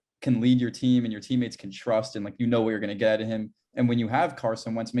guy that can lead your team and your teammates can trust, and like, what you're going to get out of him. And when you have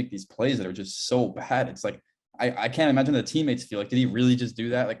Carson Wentz make these plays that are just so bad, it's like, I can't imagine the teammates feel like, did he really just do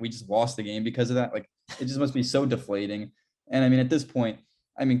that? Like, we just lost the game because of that. Like, it just must be so deflating. And I mean, at this point,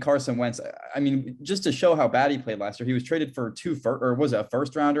 Carson Wentz, just to show how bad he played last year, he was traded for a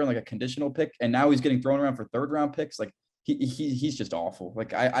first rounder and like a conditional pick. And now he's getting thrown around for 3rd-round picks. Like he's just awful.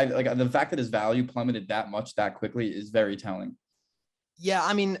 Like I like the fact that his value plummeted that much that quickly is very telling. Yeah.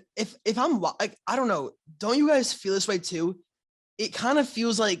 I mean, if I'm like, I don't know, don't you guys feel this way too? It kind of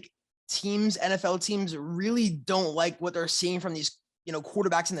feels like NFL teams really don't like what they're seeing from these,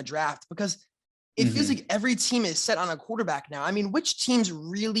 quarterbacks in the draft, because it feels like every team is set on a quarterback now. I mean, which teams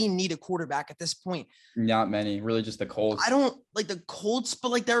really need a quarterback at this point? Not many, really, just the Colts. I don't like the Colts,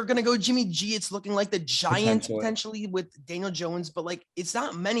 but like they're going to go Jimmy G. It's looking like the Giants potentially with Daniel Jones, but like it's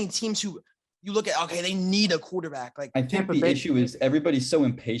not many teams who you look at, okay, they need a quarterback. Like I think the issue is everybody's so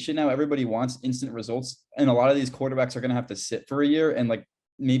impatient now. Everybody wants instant results. And a lot of these quarterbacks are going to have to sit for a year. And like,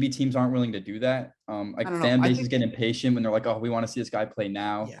 maybe teams aren't willing to do that. Fan bases get impatient when they're like, oh, we want to see this guy play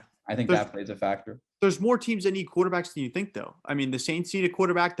now. Yeah. I think that plays a factor. There's more teams that need quarterbacks than you think, though. I mean, the Saints need a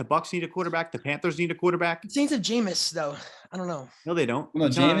quarterback. The Bucs need a quarterback. The Panthers need a quarterback. The Saints have Jameis, though. I don't know. No, they don't. No,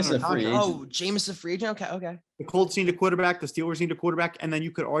 Jameis is a free agent. Oh, Jameis is a free agent? Okay. The Colts need a quarterback. The Steelers need a quarterback. And then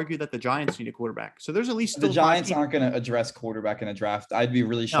you could argue that the Giants need a quarterback. So there's at least the Giants aren't going to address quarterback in a draft. I'd be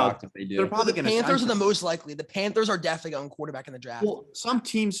really shocked if they do. They're probably the Panthers are the most likely. The Panthers are definitely going quarterback in the draft. Well, some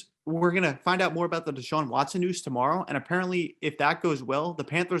teams, we're going to find out more about the Deshaun Watson news tomorrow. And apparently, if that goes well, the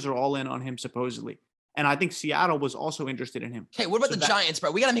Panthers are all in on him, supposedly. And I think Seattle was also interested in him. Okay, what about the Giants,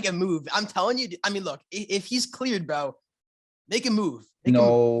 bro? We got to make a move. I'm telling you. I mean, look, if he's cleared, bro, make a move.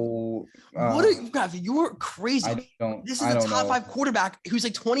 What are you, you're crazy. This is a top 5 quarterback who's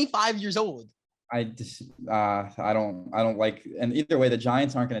like 25 years old. I don't like, and either way, the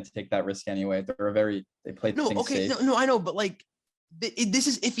Giants aren't going to take that risk anyway. They play things safe. No, I know, but like, this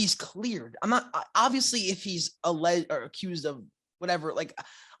is if he's cleared. I'm not, obviously, if he's alleged or accused of whatever, like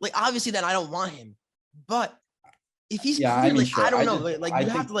obviously then I don't want him. But if he's cleared, I don't know. You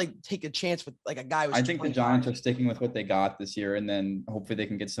have to like take a chance with like a guy who's I think 25. The Giants are sticking with what they got this year, and then hopefully they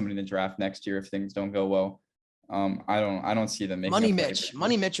can get somebody in the draft next year if things don't go well. I don't see them making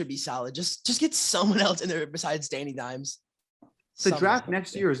Money Mitch would be solid. Just get someone else in there besides Danny Dimes. The draft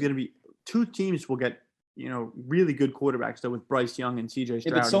next year is going to be 2 teams will get, really good quarterbacks though, with Bryce Young and CJ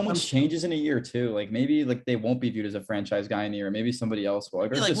Stroud. But so much changes in a year too. Like maybe like they won't be viewed as a franchise guy in a year. Maybe somebody else will.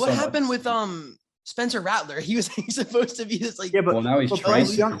 Like what happened with Spencer Rattler? He's supposed to be this like well now he's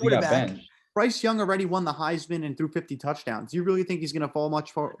Bryce Young quarterback. Bryce Young already won the Heisman and threw 50 touchdowns. Do you really think he's going to fall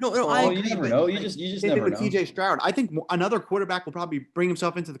much for? No, I You agree. never But know. You like, just Same never thing with know. CJ Stroud. I think another quarterback will probably bring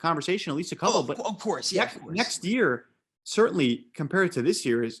himself into the conversation, at least a couple. But of course, yeah, of course. next year, certainly compared to this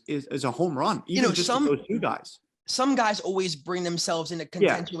year, is a home run. Even just with those two guys. Some guys always bring themselves into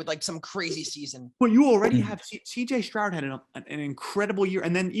contention with like some crazy season. But you already have CJ Stroud had an incredible year,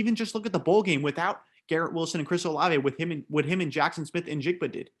 and then even just look at the bowl game without Garrett Wilson and Chris Olave, with him and Jackson Smith and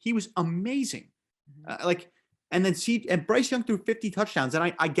Jigba did. He was amazing. And then Bryce Young threw 50 touchdowns,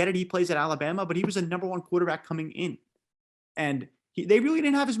 and I get it. He plays at Alabama, but he was a number one quarterback coming in, and they really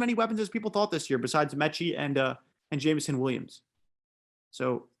didn't have as many weapons as people thought this year, besides Mechie and Jamison Williams.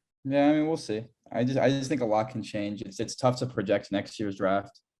 So yeah, I mean, we'll see. I just think a lot can change. It's tough to project next year's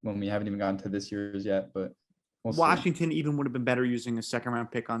draft when we haven't even gotten to this year's yet, but we'll Washington even would have been better using a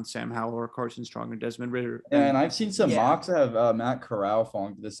second-round pick on Sam Howell or Carson Strong or Desmond Ridder. Yeah, and I've seen some mocks that have Matt Corral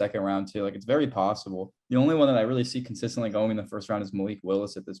falling to the second round too. Like, it's very possible. The only one that I really see consistently going in the first round is Malik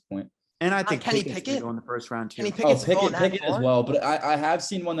Willis at this point. And I think Kenny Pickett's Pickett go in the first round too. Pickett as well. But I have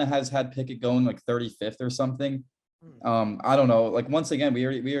seen one that has had Pickett going like 35th or something. I don't know. Like, once again, we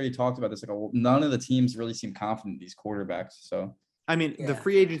already talked about this. Like, none of the teams really seem confident in these quarterbacks. So I mean, the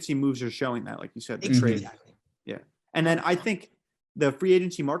free agency moves are showing that, like you said, the trade. Exactly. Yeah, and then I think the free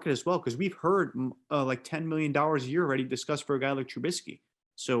agency market as well, because we've heard like $10 million a year already discussed for a guy like Trubisky.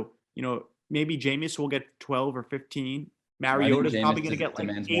 So maybe Jameis will get 12 or 15. Mariota's probably going to get like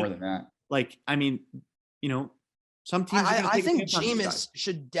 8. More than that. Like, I mean, some teams. I think Jameis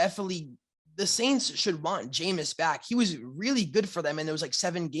should definitely. The Saints should want Jameis back. He was really good for them in those like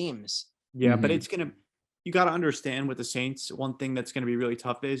 7 games. Yeah, but you got to understand with the Saints, one thing that's going to be really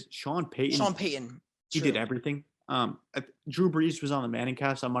tough is Sean Payton. He did everything. Drew Brees was on the Manning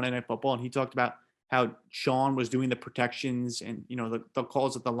cast on Monday Night Football, and he talked about how Sean was doing the protections and, the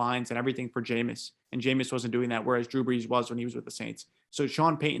calls at the lines and everything for Jameis. And Jameis wasn't doing that, whereas Drew Brees was when he was with the Saints. So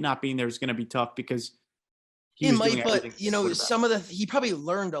Sean Payton not being there is going to be tough because he might, but he probably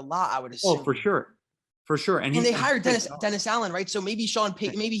learned a lot, I would assume. Oh, for sure. And they hired Dennis Allen, right? So maybe Sean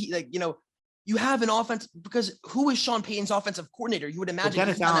Payton, you have an offense, because who is Sean Payton's offensive coordinator? You would imagine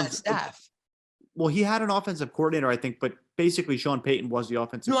Dennis Allen's staff. Well, he had an offensive coordinator, I think, but basically Sean Payton was the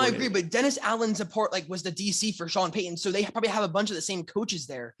offensive coordinator. I agree, but Dennis Allen's was the DC for Sean Payton, so they probably have a bunch of the same coaches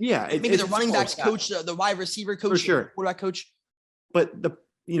there. Yeah, maybe the running backs coach, the wide receiver coach, for sure, quarterback coach. But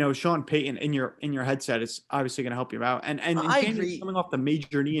Sean Payton in your headset is obviously going to help you out, and I agree. Coming off the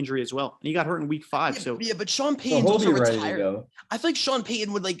major knee injury as well, and he got hurt in week 5. But Sean Payton's also retired. I feel like Sean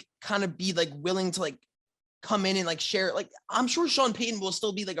Payton would kind of be willing to come in and share. I'm sure Sean Payton will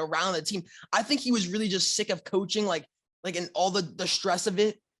still be around the team. I think he was really just sick of coaching, and all the stress of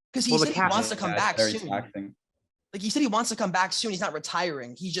it, because he said he wants to come back soon. Taxing. He said he wants to come back soon. He's not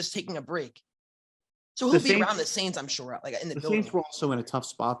retiring. He's just taking a break. So he'll be around the Saints, I'm sure, in the building. Saints were also in a tough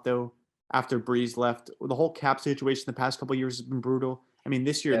spot, though, after Breeze left. The whole cap situation the past couple of years has been brutal. I mean,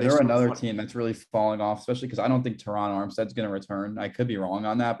 this year they're another team that's really falling off, especially because I don't think Teron Armstead's going to return. I could be wrong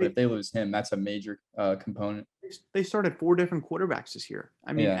on that, but if they lose him, that's a major component. They started 4 different quarterbacks this year.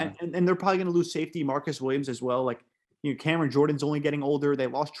 I mean, and they're probably going to lose safety Marcus Williams as well. Cameron Jordan's only getting older. They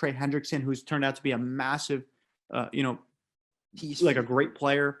lost Trey Hendrickson, who's turned out to be a massive, a great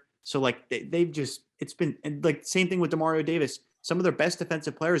player. So it's been same thing with DeMario Davis. Some of their best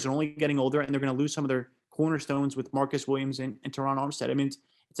defensive players are only getting older, and they're going to lose some of their cornerstones with Marcus Williams and Teron Armstead. I mean,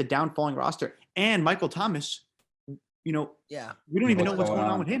 it's a downfalling roster. And Michael Thomas, we don't even know what's going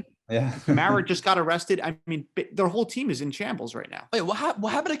on with him. Yeah. Kamara just got arrested. I mean, their whole team is in shambles right now. Wait, what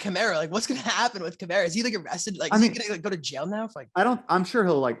happened to Kamara? What's going to happen with Kamara? Is he arrested? Is he going to go to jail now? I'm sure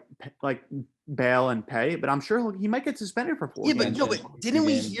he'll bail and pay, but I'm sure he might get suspended for 4 games. But didn't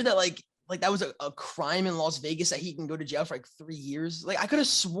we hear that that was a crime in Las Vegas that he can go to jail for 3 years? I could have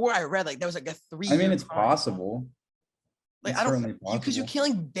swore I read that was a 3-year. I mean, it's possible. I don't, because you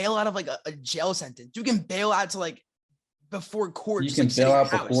can't bail out of a jail sentence. You can bail out to before court. You can bail out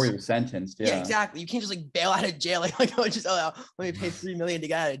before you're sentenced. Yeah, exactly. You can't just bail out of jail. Let me pay $3 million to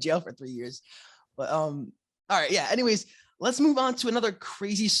get out of jail for 3 years. But all right, yeah. Anyways, let's move on to another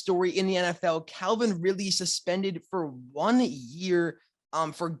crazy story in the NFL. Calvin Ridley suspended for 1 year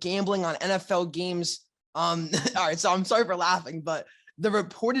for gambling on NFL games. All right, so I'm sorry for laughing, but the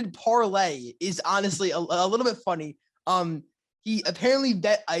reported parlay is honestly a little bit funny. He apparently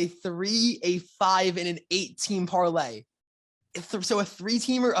bet a 3, a 5, and an 8-team parlay. So a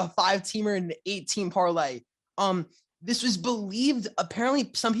 3-teamer, a 5-teamer, and an 8-team parlay. This was believed. Apparently,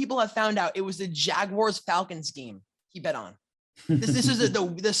 some people have found out it was the Jaguars Falcons game he bet on. This was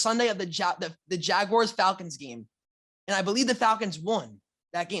the Sunday of the Jaguars Falcons game, and I believe the Falcons won.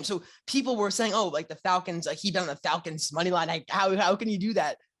 that game. So people were saying, oh, like the Falcons, like he bet on the Falcons money line. Like, how can you do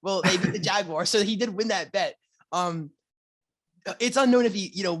that? Well, they beat the Jaguars, so he did win that bet. It's unknown if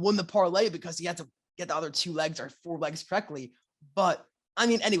he, won the parlay because he had to get the other 2 legs or 4 legs correctly. But I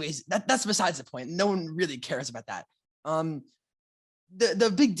mean, anyways, that's besides the point. No one really cares about that.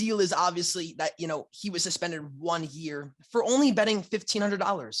 The big deal is obviously that, he was suspended 1 year for only betting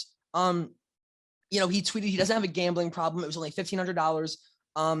 $1,500. He tweeted he doesn't have a gambling problem. It was only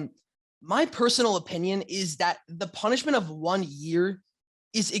 $1,500. My personal opinion is that the punishment of 1 year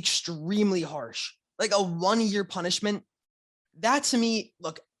is extremely harsh. Like a 1 year punishment, that to me,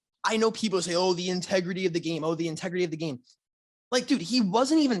 look, I know people say, oh, the integrity of the game. Oh, the integrity of the game. Like, dude, he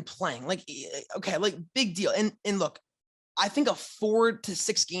wasn't even playing. Like, okay, like big deal. And look, I think a 4 to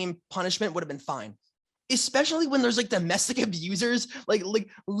 6 game punishment would have been fine, especially when there's like domestic abusers, like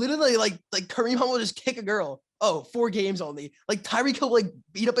literally like Kareem Hunt will just kick a girl. Oh, 4 games only. Like Tyreek Hill like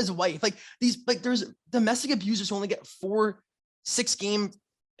beat up his wife. Like there's domestic abusers who only get 4-6 game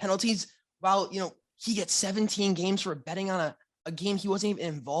penalties, while he gets 17 games for betting on a game he wasn't even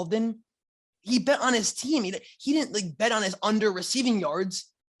involved in. He bet on his team. He didn't like bet on his under receiving yards.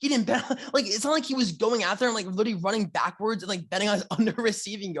 He didn't bet like it's not like he was going out there and like literally running backwards and like betting on his under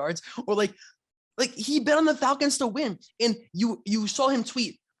receiving yards, or like he bet on the Falcons to win. And you saw him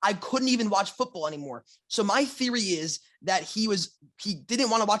tweet, I couldn't even watch football anymore. So my theory is that he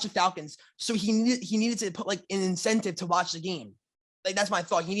didn't want to watch the Falcons, so he needed to put like an incentive to watch the game. Like that's my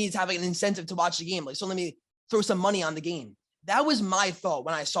thought. He needs to have like an incentive to watch the game. Like, so let me throw some money on the game. That was my thought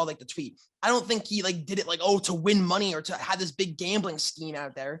when I saw like the tweet. I don't think he like did it like, oh, to win money or to have this big gambling scheme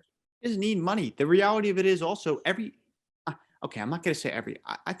out there. He doesn't need money. The reality of it is also okay, I'm not going to say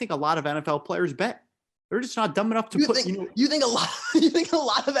I think a lot of NFL players bet. They're just not dumb enough to you think a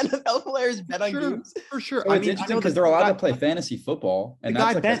lot of NFL players bet on games? For sure. It's interesting because they're allowed to play fantasy football, and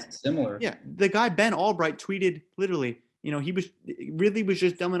that's like similar. Yeah, the guy Ben Albright tweeted literally, Ridley was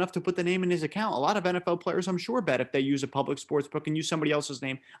just dumb enough to put the name in his account. A lot of NFL players, I'm sure, bet if they use a public sports book and use somebody else's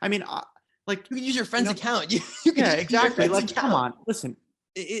name. I mean, like you can use your friend's account. You can exactly. Like, come on, listen.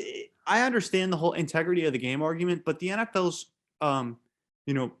 I understand the whole integrity of the game argument, but the NFL's,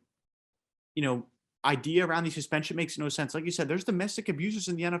 idea around the suspension makes no sense. Like you said, there's domestic abusers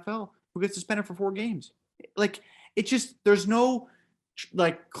in the NFL who get suspended for 4 games. Like, it just there's no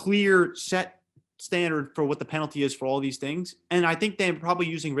like clear set standard for what the penalty is for all these things. And I think they're probably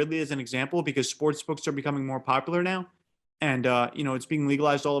using Ridley as an example because sports books are becoming more popular now. And, it's being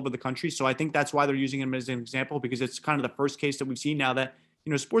legalized all over the country. So I think that's why they're using him as an example, because it's kind of the first case that we've seen now that,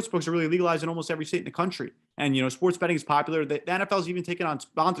 sports books are really legalized in almost every state in the country. And, sports betting is popular. The NFL's even taken on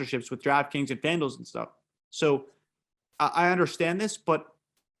sponsorships with DraftKings and FanDuel and stuff. So I understand this, but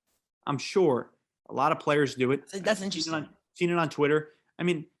I'm sure a lot of players do it. That's interesting. Seen it on Twitter. I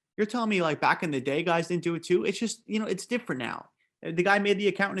mean, you're telling me like back in the day, guys didn't do it too? It's just, it's different now. The guy made the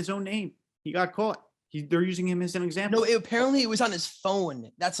account in his own name. He got caught. They're using him as an example. No, apparently it was on his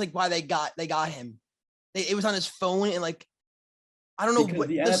phone. That's like why they got him. It was on his phone, and like I don't know what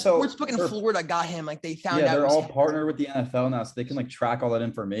the sportsbook in Florida got him. Like they found out. Yeah, they're all partnered with the NFL now, so they can like track all that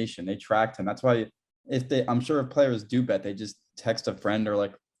information. They tracked him. That's why I'm sure if players do bet, they just text a friend or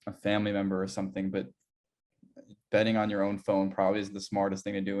like a family member or something. But betting on your own phone probably is the smartest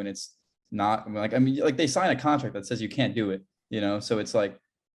thing to do, and it's not like they sign a contract that says you can't do it. So it's like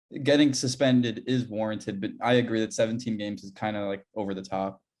getting suspended is warranted, but I agree that 17 games is kind of like over the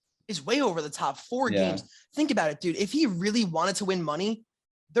top. It's way over the top. 4 games. Think about it, dude. If he really wanted to win money,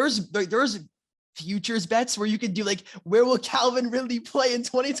 there's futures bets where you could do like, where will Calvin Ridley play in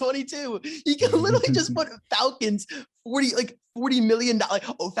 2022? He can literally just put Falcons $40 million.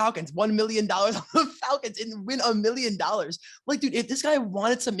 Oh, Falcons $1 million on the Falcons and win $1 million. Like, dude, if this guy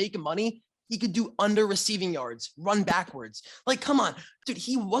wanted to make money, he could do under receiving yards, run backwards. Like, come on, dude.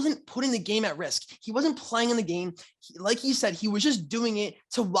 He wasn't putting the game at risk. He wasn't playing in the game. Like he said, he was just doing it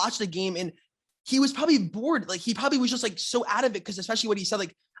to watch the game. And he was probably bored. Like, he probably was just like so out of it, because especially what he said,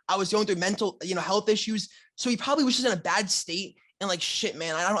 like, I was going through mental, health issues. So he probably was just in a bad state and like, shit,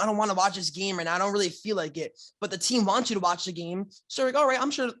 man, I don't want to watch this game right now. I don't really feel like it, but the team wants you to watch the game. So like, all right,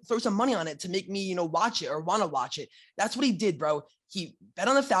 I'm sure throw some money on it to make me, watch it or want to watch it. That's what he did, bro. He bet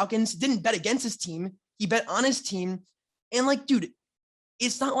on the Falcons, didn't bet against his team. He bet on his team. And like, dude,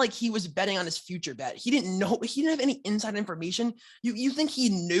 it's not like he was betting on his future bet. He didn't know, he didn't have any inside information. You think he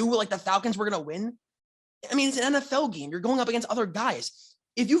knew like the Falcons were going to win? I mean, it's an NFL game. You're going up against other guys.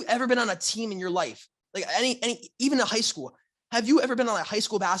 If you've ever been on a team in your life, like even in high school, have you ever been on a high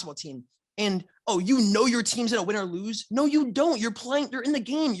school basketball team and, your team's going to win or lose? No, you don't. You're in the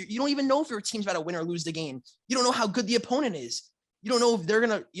game. You don't even know if your team's about to win or lose the game. You don't know how good the opponent is. You don't know if they're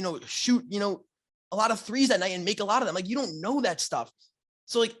gonna, shoot, a lot of threes that night and make a lot of them. Like, you don't know that stuff.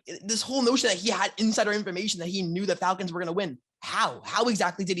 So like this whole notion that he had insider information that he knew the Falcons were gonna win. How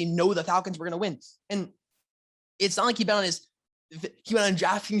exactly did he know the Falcons were gonna win? And it's not like he went on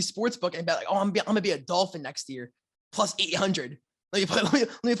DraftKings Sportsbook and bet like, oh, I'm gonna be a Dolphin next year, plus 800. Let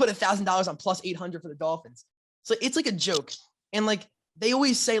me put $1,000 on plus 800 for the Dolphins. So it's like a joke. And like they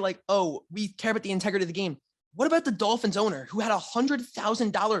always say like, oh, we care about the integrity of the game. What about the Dolphins owner who had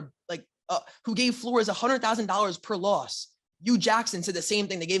 $100,000 who gave Flores $100,000 per loss? Hugh Jackson said the same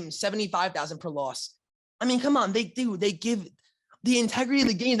thing. They gave him $75,000 per loss. I mean, come on, they give the integrity of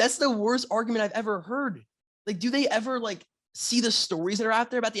the game. That's the worst argument I've ever heard. Like, do they ever like see the stories that are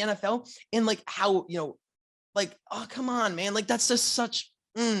out there about the NFL and like how, like, oh, come on, man. Like, that's just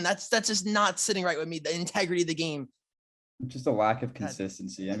that's just not sitting right with me. The integrity of the game. Just a lack of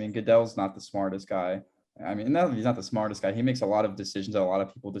consistency. I mean, Goodell's not the smartest guy. I mean, no, he's not the smartest guy. He makes a lot of decisions that a lot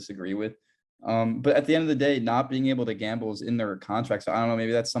of people disagree with. But at the end of the day, not being able to gamble is in their contract. So I don't know,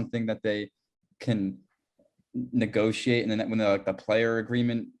 maybe that's something that they can negotiate. And then when the player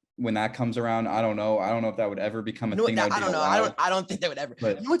agreement, when that comes around, I don't know if that would ever become a thing. I don't know. I don't think that would ever.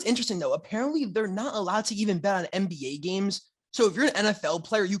 But, what's interesting though? Apparently they're not allowed to even bet on NBA games. So if you're an NFL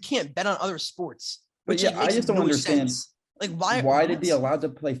player, you can't bet on other sports. But yeah, I just don't understand. Sense. Like why they be allowed to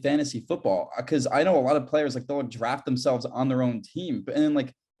play fantasy football? Because I know a lot of players like they'll draft themselves on their own team, but and then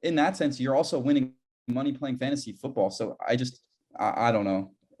like in that sense, you're also winning money playing fantasy football. So I don't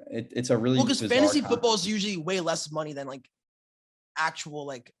know. It's a really because fantasy football is usually way less money than like actual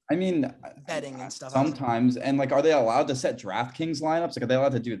like betting and stuff. Sometimes and like are they allowed to set DraftKings lineups? Like are they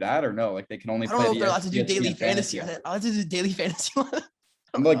allowed to do that or no? Like they can only I don't know if they're allowed to do daily fantasy. Are they allowed to do daily fantasy?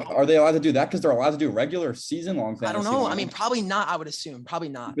 Like, are they allowed to do that because they're allowed to do regular season-long fantasy? I don't know. I mean, probably not. I would assume probably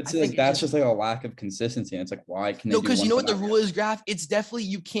not. But like, that's just like a lack of consistency. And it's like, why can they? No, because you know what the rule is, Graph? It's definitely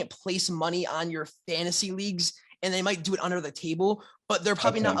you can't place money on your fantasy leagues, and they might do it under the table, but they're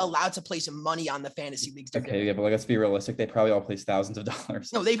probably not allowed to place money on the fantasy leagues. Okay, yeah, but like, let's be realistic. They probably all place thousands of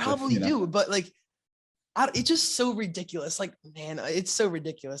dollars. No, they probably do, but like, it's just so ridiculous. Like, man, it's so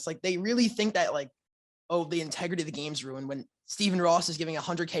ridiculous. Like, they really think that like, oh, the integrity of the game's ruined when Stephen Ross is giving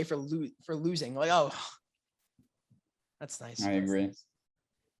 $100K for losing. Like, oh, that's nice. I agree. Nice.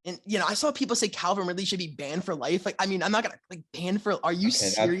 And I saw people say Calvin Ridley should be banned for life. Like, I mean, I'm not gonna like ban for. Are you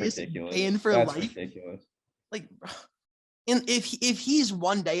serious? Banned for life? Ridiculous. Like, and if he's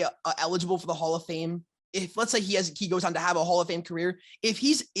one day eligible for the Hall of Fame, if let's say he goes on to have a Hall of Fame career, if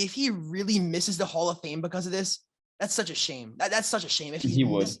he really misses the Hall of Fame because of this, that's such a shame. That's such a shame. If he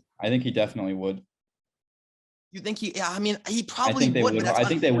would, I think he definitely would. You think he? Yeah, I mean, he probably would. I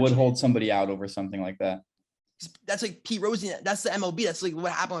think they would hold somebody out over something like that. That's like Pete Rose. That's the MLB. That's like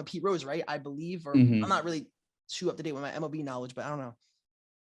what happened with Pete Rose, right? I believe, or I'm not really too up to date with my MLB knowledge, but I don't know.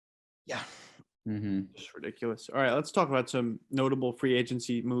 Yeah. It's ridiculous. All right, let's talk about some notable free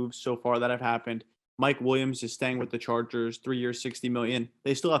agency moves so far that have happened. Mike Williams is staying with the Chargers, 3 years, $60 million.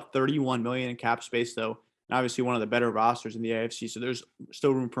 They still have $31 million in cap space, though, and obviously one of the better rosters in the AFC. So there's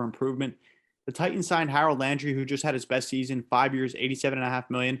still room for improvement. The Titans signed Harold Landry, who just had his best season, 5 years, $87.5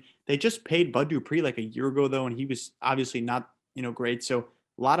 million. They just paid Bud Dupree like a year ago, though, and he was obviously not, great. So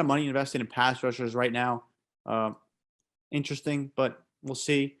a lot of money invested in pass rushers right now. Interesting, but we'll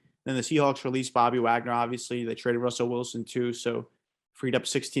see. Then the Seahawks released Bobby Wagner. Obviously, they traded Russell Wilson too, so freed up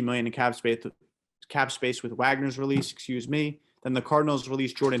 $16 million in cap space with Wagner's release. Then the Cardinals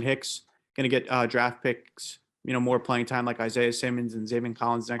released Jordan Hicks, going to get draft picks. More playing time like Isaiah Simmons and Zaven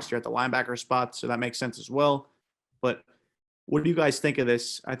Collins next year at the linebacker spot. So that makes sense as well. But what do you guys think of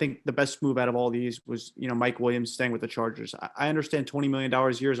this? I think the best move out of all these was, Mike Williams staying with the Chargers. I understand $20 million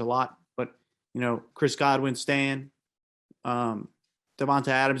a year is a lot, but, Chris Godwin staying, Devonta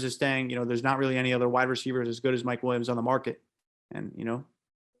Adams is staying. There's not really any other wide receivers as good as Mike Williams on the market. And,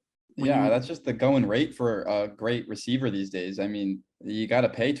 that's just the going rate for a great receiver these days. I mean, you got to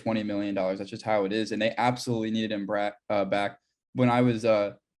pay $20 million. That's just how it is. And they absolutely needed him back. When I was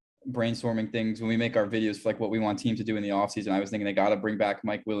brainstorming things, when we make our videos for like what we want teams to do in the offseason, I was thinking they got to bring back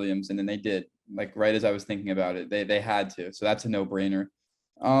Mike Williams. And then they did, like right as I was thinking about it, they had to. So that's a no-brainer.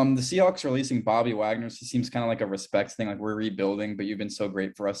 The Seahawks releasing Bobby Wagner, he seems kind of like a respect thing. Like we're rebuilding, but you've been so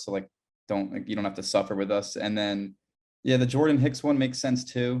great for us. So like, you don't have to suffer with us. And then, yeah, the Jordan Hicks one makes sense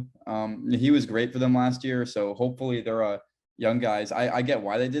too. He was great for them last year. So hopefully they're young guys. I get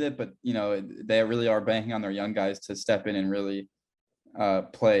why they did it, but they really are banking on their young guys to step in and really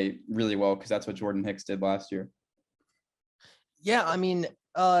play really well, because that's what Jordan Hicks did last year. Yeah, I mean,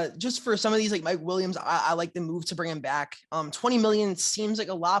 just for some of these, like Mike Williams, I like the move to bring him back. 20 million seems like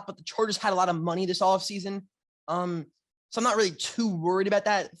a lot, but the Chargers had a lot of money this offseason. So I'm not really too worried about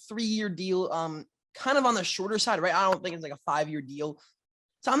that 3-year deal. Kind of on the shorter side, right? I don't think it's like a 5-year deal.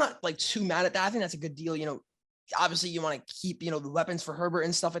 So I'm not like too mad at that. I think that's a good deal. Obviously you want to keep, the weapons for Herbert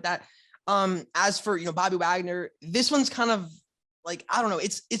and stuff like that. As for, Bobby Wagner, this one's kind of like, I don't know,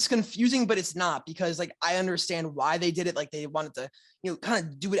 it's confusing, but it's not, because like, I understand why they did it. Like they wanted to, kind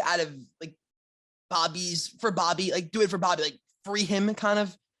of do it out of like Bobby, like do it for Bobby, like free him kind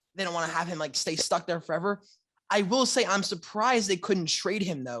of. They don't want to have him like stay stuck there forever. I will say I'm surprised they couldn't trade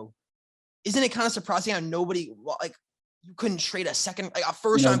him though. Isn't it kind of surprising how nobody, like, you couldn't trade a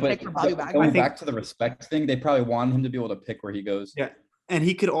first round pick for Bobby Wagner? Going back to the respect thing, they probably want him to be able to pick where he goes. Yeah. And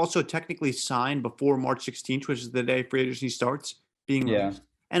he could also technically sign before March 16th, which is the day free agency starts being released.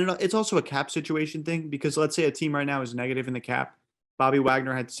 And it's also a cap situation thing, because let's say a team right now is negative in the cap. Bobby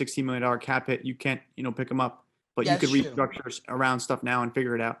Wagner had $16 million cap hit. You can't, pick him up, but you could restructure around stuff now and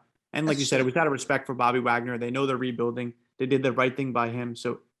figure it out. And like you said, it was out of respect for Bobby Wagner. They know they're rebuilding. They did the right thing by him.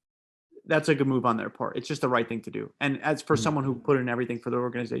 So that's a good move on their part. It's just the right thing to do. And as for someone who put in everything for the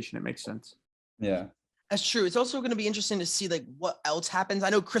organization, it makes sense. Yeah. That's true. It's also going to be interesting to see like what else happens. I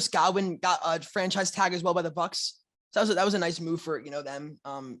know Chris Godwin got a franchise tag as well by the Bucks. So that was a nice move for, them.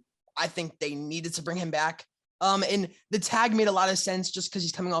 I think they needed to bring him back. And the tag made a lot of sense just because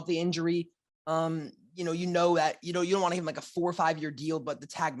he's coming off the injury. That, you don't want to give him like a 4 or 5 year deal, but the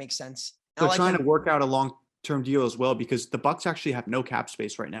tag makes sense. They're trying to work out a long-term deal as well, because the Bucks actually have no cap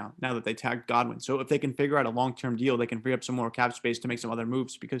space right now that they tagged Godwin. So if they can figure out a long-term deal, they can free up some more cap space to make some other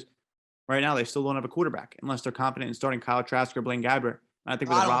moves, because right now they still don't have a quarterback unless they're confident in starting Kyle Trask or Blaine Gabbert. And I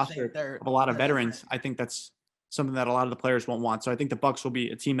think with a roster of a lot of veterans, I think that's something that a lot of the players won't want. So I think the Bucks will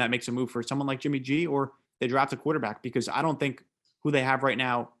be a team that makes a move for someone like Jimmy G, or they draft a quarterback, because I don't think who they have right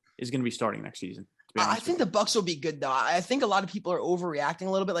now is going to be starting next season. I think the Bucks will be good though. I think a lot of people are overreacting a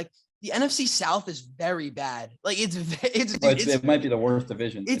little bit. Like the NFC South is very bad. Like it might be the worst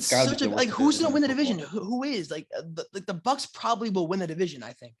division. It's such a like who's going to win the division? Who is like the Bucks probably will win the division.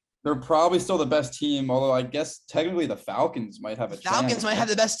 I think they're probably still the best team. Although I guess technically the Falcons might have a chance. Falcons might have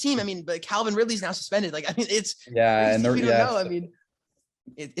the best team. I mean, but Calvin Ridley's now suspended. Like I mean, and they're know. I mean.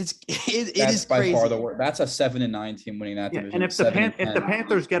 It is by crazy. Far the worst. That's a 7-9 team winning that division. And if the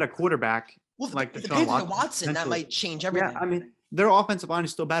Panthers get a quarterback, like the Panthers Watson, that might change everything. Yeah, I mean, their offensive line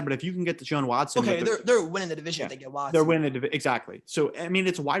is still bad, but if you can get Deshaun Watson, okay, they're winning the division. If they get Watson. They're winning the division, exactly. So I mean,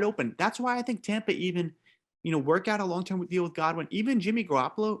 it's wide open. That's why I think Tampa even, work out a long-term deal with Godwin. Even Jimmy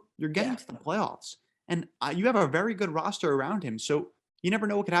Garoppolo, you're getting to the playoffs, and you have a very good roster around him. So you never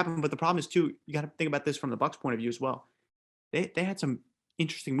know what could happen. But the problem is too, you got to think about this from the Bucs point of view as well. They had some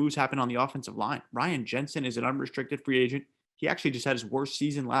interesting moves happen on the offensive line. Ryan Jensen is an unrestricted free agent. He actually just had his worst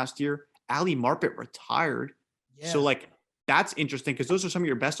season last year. Ali Marpet retired. Yeah. So like that's interesting because those are some of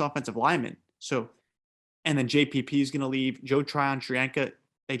your best offensive linemen. So, and then JPP is going to leave. Joe Tryon-Trianka,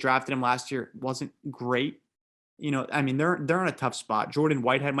 they drafted him last year. Wasn't great. I mean, they're in a tough spot. Jordan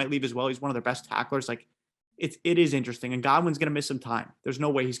Whitehead might leave as well. He's one of their best tacklers. Like it is interesting. And Godwin's going to miss some time. There's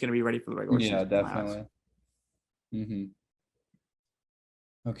no way he's going to be ready for the regular season. Yeah, definitely. Mm-hmm.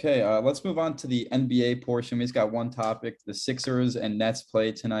 Okay, let's move on to the NBA portion. We just got one topic. The Sixers and Nets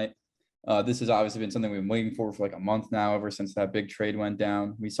play tonight. This has obviously been something we've been waiting for like a month now, ever since that big trade went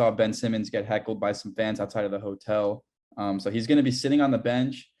down. We saw Ben Simmons get heckled by some fans outside of the hotel. So he's going to be sitting on the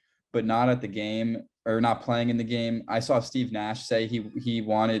bench, but not at the game or not playing in the game. I saw Steve Nash say he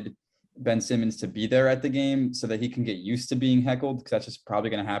wanted Ben Simmons to be there at the game so that he can get used to being heckled, because that's just probably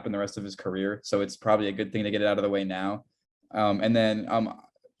going to happen the rest of his career. So it's probably a good thing to get it out of the way now. And then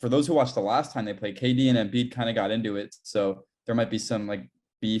for those who watched the last time they played, KD and Embiid kind of got into it. So there might be some like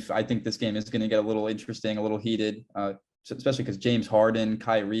beef. I think this game is going to get a little interesting, a little heated, especially because James Harden,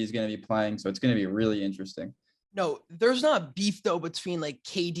 Kyrie is going to be playing. So it's going to be really interesting. No, there's not beef though between like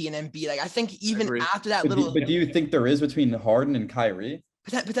KD and Embiid. Like I think even after that but do you think there is between Harden and Kyrie?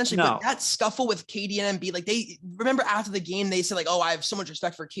 Potentially, no. But that scuffle with KD and Embiid, like they remember after the game, they said like, "Oh, I have so much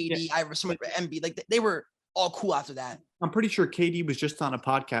respect for KD. I have so much for Embiid." Like they were all cool after that. I'm pretty sure KD was just on a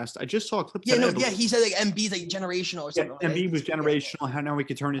podcast. I just saw a clip. He said like Embiid's like generational or something. Embiid was generational. How now we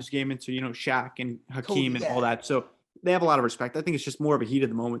could turn his game into Shaq and Hakeem and all that. So they have a lot of respect. I think it's just more of a heat of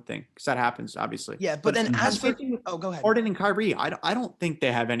the moment thing because that happens obviously. Yeah, but then as for go ahead. Harden and Kyrie, I don't think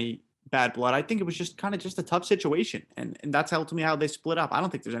they have any bad blood. I think it was just kind of just a tough situation, and that's ultimately how they split up. I don't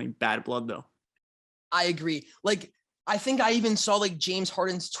think there's any bad blood though. I agree. Like I think I even saw like James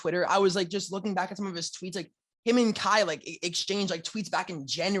Harden's Twitter. I was like just looking back at some of his tweets, like him and Kai like exchanged like tweets back in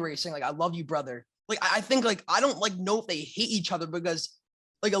January saying like, "I love you, brother." Like I think like I don't like know if they hate each other because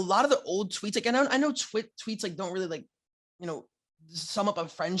like a lot of the old tweets, like I know tweets like don't really like sum up a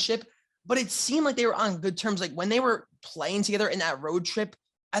friendship, but it seemed like they were on good terms. Like when they were playing together in that road trip,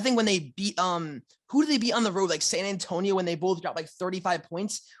 I think when they beat who did they beat on the road? Like San Antonio, when they both dropped like 35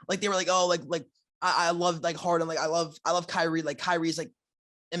 points. Like they were like, oh, like I love like Harden. Like I love Kyrie. Like Kyrie's like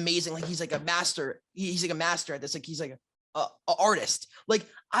amazing. Like he's like a master. He's like a master at this. Like he's like a artist. Like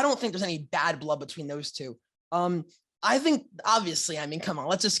I don't think there's any bad blood between those two. I think obviously, I mean, come on,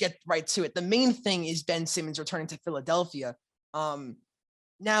 let's just get right to it. The main thing is Ben Simmons returning to Philadelphia.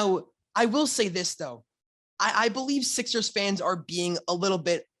 Now I will say this though. I believe Sixers fans are being a little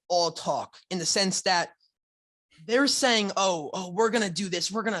bit all talk in the sense that they're saying, oh, we're gonna do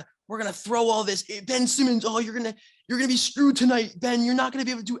this. We're gonna throw all this. Ben Simmons, oh, you're gonna be screwed tonight, Ben. You're not gonna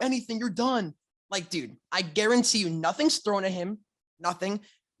be able to do anything. You're done. Like, dude, I guarantee you, nothing's thrown at him. Nothing.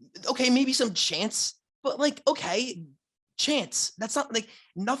 Okay, maybe some chance, but like, okay, chance. That's not like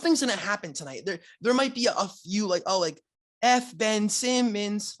nothing's gonna happen tonight. There might be a few like, oh, like F Ben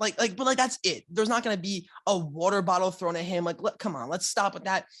Simmons, like, but like that's it. There's not gonna be a water bottle thrown at him. Like, come on, let's stop with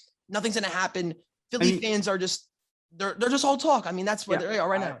that. Nothing's gonna happen. Philly fans are just they're just all talk. I mean, that's where they are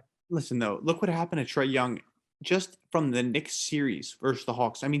right now. Listen though, look what happened to Trae Young just from the Knicks series versus the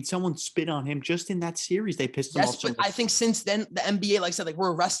Hawks. I mean, someone spit on him just in that series. They pissed him off. But I think since then the NBA like said like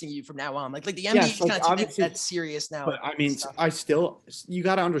we're arresting you from now on. Like the NBA is kind of taking that serious now. But I mean, you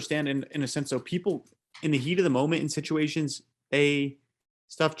got to understand in a sense. So people in the heat of the moment in situations,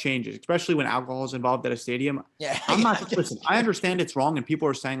 stuff changes, especially when alcohol is involved at a stadium. Yeah, listen. I understand it's wrong, and people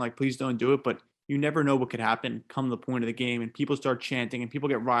are saying like, please don't do it, but you never know what could happen come the point of the game, and people start chanting, and people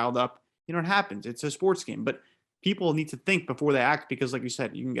get riled up. You know, it happens. It's a sports game, but people need to think before they act because, like you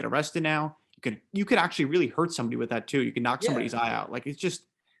said, you can get arrested now. You could actually really hurt somebody with that too. You can knock somebody's eye out. Like it's just,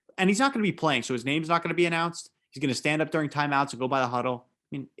 and he's not going to be playing, so his name's not going to be announced. He's going to stand up during timeouts and go by the huddle.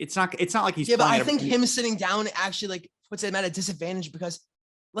 I mean, it's not like he's. Yeah, but I think him sitting down actually like puts him at a disadvantage because,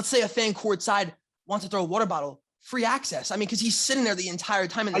 let's say a fan courtside wants to throw a water bottle, free access. I mean, because he's sitting there the entire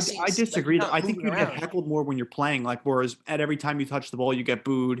time in the seats. I disagree. Like, I think you get heckled more when you're playing. Like, whereas at every time you touch the ball, you get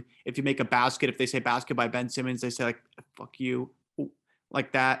booed. If you make a basket, if they say basket by Ben Simmons, they say like "fuck you,"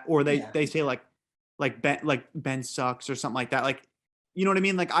 like that, or they say like Ben sucks or something like that. Like, you know what I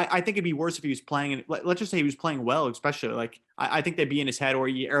mean? Like, I think it'd be worse if he was playing, and let's just say he was playing well, especially like I think they'd be in his head, or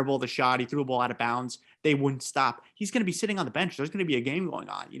he airballed the shot, he threw a ball out of bounds. They wouldn't stop. He's going to be sitting on the bench. There's going to be a game going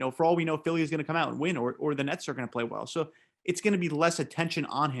on. You know, for all we know, Philly is going to come out and win, or the Nets are going to play well. So it's going to be less attention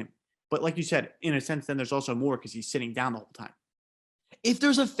on him. But like you said, in a sense, then there's also more because he's sitting down the whole time. If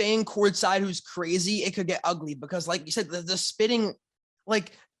there's a fan courtside who's crazy, it could get ugly because, like you said, the spitting,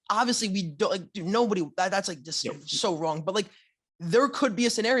 like obviously we don't like dude, nobody. That's like just so wrong. But like there could be a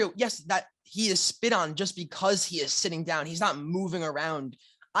scenario, yes, that he is spit on just because he is sitting down. He's not moving around.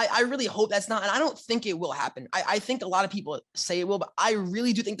 I really hope that's not, and I don't think it will happen. I think a lot of people say it will, but I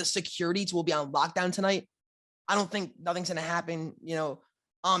really do think the security will be on lockdown tonight. I don't think nothing's gonna happen. You know,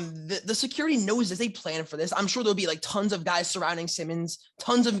 the security knows this. They plan for this. I'm sure there'll be like tons of guys surrounding Simmons,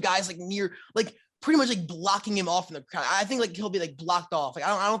 tons of guys like near, like pretty much like blocking him off in the crowd. I think like he'll be like blocked off. Like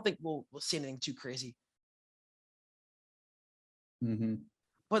I don't think we'll see anything too crazy. Mm-hmm.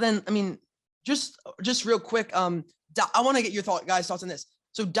 But then, I mean, just real quick, I want to get your thoughts on this.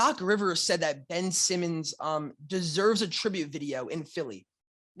 So Doc Rivers said that Ben Simmons deserves a tribute video in Philly.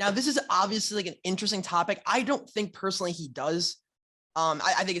 Now, this is obviously like an interesting topic. I don't think personally he does.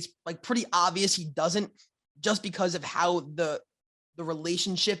 I think it's like pretty obvious he doesn't, just because of how the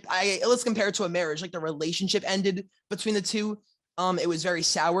relationship. Let's compare it to a marriage. Like the relationship ended between the two. It was very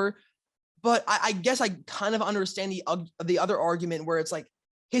sour. But I guess I kind of understand the other argument where it's like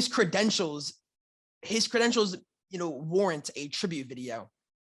his credentials, you know, warrant a tribute video.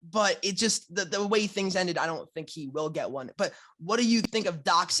 But it just the way things ended, I don't think he will get one. But what do you think of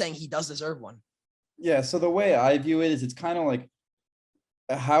Doc saying he does deserve one? Yeah, so the way I view it is it's kind of like,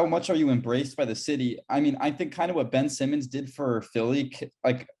 how much are you embraced by the city? I mean, I think kind of what Ben Simmons did for Philly,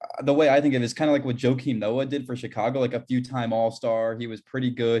 like the way I think of it is kind of like what Joakim Noah did for Chicago, like a few-time All-Star. He was pretty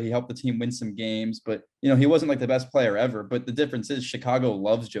good. He helped the team win some games, but you know, he wasn't like the best player ever. But the difference is Chicago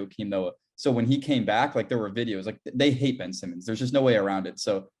loves Joakim Noah. So when he came back, like there were videos, like they hate Ben Simmons. There's just no way around it.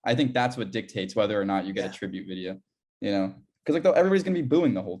 So I think that's what dictates whether or not you get a tribute video, you know, because like everybody's going to be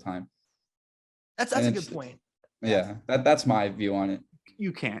booing the whole time. That's a good point. Yeah, that's my view on it.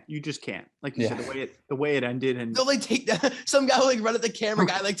 You just can't. Like you said, the way it ended, and they'll like take some guy will like run at the camera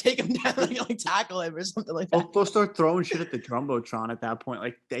guy, like take him down, like tackle him or something like that. They'll start throwing shit at the Jumbotron at that point.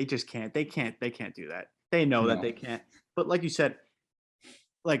 Like they just can't. They can't do that. They know that they can't. But like you said,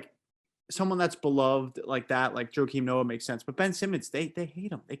 like someone that's beloved like that, like Joakim Noah makes sense. But Ben Simmons, they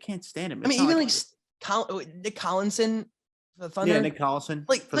hate him. They can't stand him. I mean, even like Nick Collinson, for the Thunder. Yeah, Nick Collison.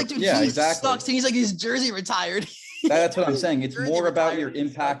 Like, dude, Yeah, he exactly. sucks. And he's like his jersey retired. That's what I'm saying. It's Jersey more about retired, your and he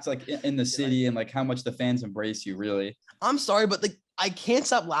impact, sucks. like in the city, and like how much the fans embrace you. Really, I'm sorry, but like I can't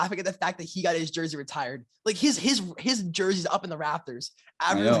stop laughing at the fact that he got his jersey retired. Like his jersey's up in the rafters,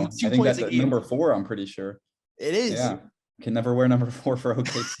 I averaging know. like 2 I think points that's a game. number 4. I'm pretty sure. It is. Yeah, can never wear number 4 for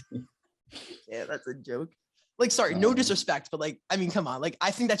OKC. Yeah, that's a joke. Like, sorry, no disrespect, but like, I mean, come on. Like,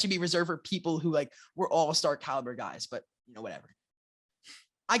 I think that should be reserved for people who like were all-star caliber guys, but whatever.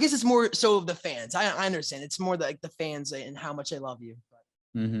 I guess it's more so of the fans. I understand. It's more like the fans and how much they love you.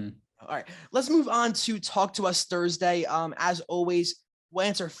 But, all right, let's move on to Talk to Us Thursday. As always, we'll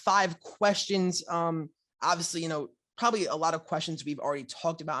answer 5 questions. Obviously, probably a lot of questions we've already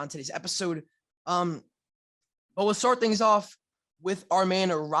talked about on today's episode. But we'll start things off with our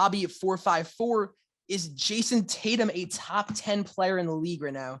man Robbie 454. Is Jason Tatum a top 10 player in the league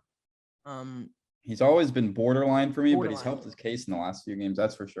right now? He's always been borderline for me, but he's Borderline. helped his case in the last few games.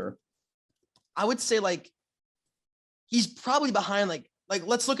 That's for sure. I would say like he's probably behind like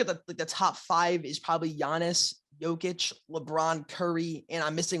let's look at the top 5 is probably Giannis, Jokic, LeBron, Curry, and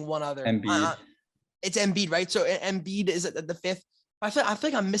I'm missing one other. Embiid. It's Embiid, right? So Embiid is at the 5th. I feel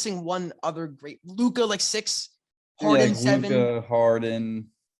like I'm missing one other great. Luka like 6, Harden like 7. Luka, Harden.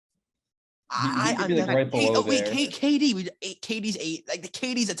 He could be like right below there. KD. KD's 8. Like the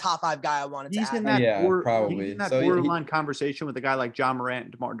KD's a top 5 guy I wanted to He's add. in that, probably. He's in that So borderline conversation with a guy like John Morant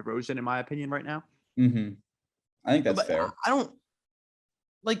and DeMar DeRozan, in my opinion, right now. I think that's But fair. I don't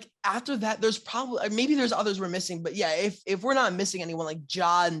like after that. There's probably maybe there's others we're missing, but yeah, if we're not missing anyone, like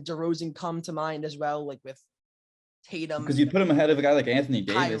John and DeRozan come to mind as well, like with Tatum. Because you put him ahead of a guy like Anthony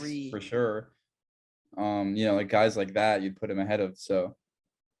Davis Kyrie. for sure. Like guys like that, you'd put him ahead of. So,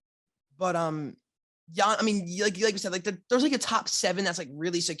 but yeah, I mean, like we said, like there's like a top 7 that's like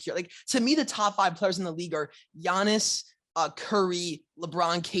really secure. Like to me, the top 5 players in the league are Giannis, Curry,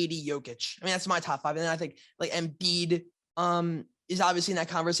 LeBron, KD, Jokic. I mean, that's my top 5. And then I think like Embiid is obviously in that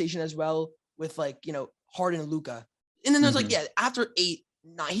conversation as well with like, Harden and Luka. And then there's like, after 8,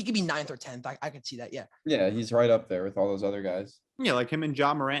 9, he could be 9th or 10th. I could see that. Yeah. Yeah, he's right up there with all those other guys. Yeah, like him and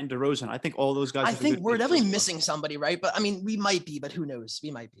John Morant and DeRozan. I think all those guys. I think we're definitely missing somebody, right? But I mean, we might be, but who knows? We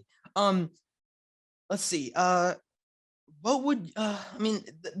might be. Let's see. What would I mean?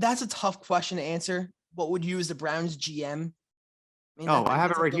 That's a tough question to answer. What would you as the Browns GM? I mean, I have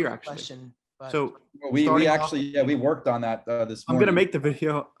it right here actually. Question, so we actually we worked on that this morning. I'm gonna make the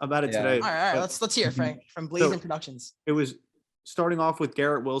video about it today. All right. Let's hear it, Frank, from Blazing Productions. It was starting off with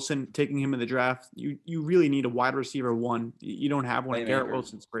Garrett Wilson, taking him in the draft. You really need a wide receiver 1. You don't have one. Garrett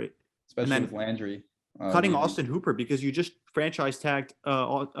Wilson's great, especially with Landry. Cutting Austin Hooper because you just franchise tagged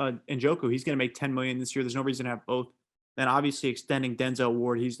Njoku. He's going to make $10 million this year. There's no reason to have both. Then obviously extending Denzel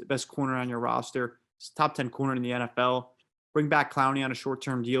Ward. He's the best corner on your roster. He's top 10 corner in the NFL. Bring back Clowney on a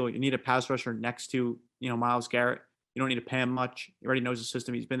short-term deal. You need a pass rusher next to Myles Garrett. You don't need to pay him much. He already knows the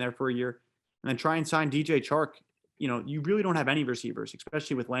system. He's been there for a year. And then try and sign DJ Chark. You really don't have any receivers,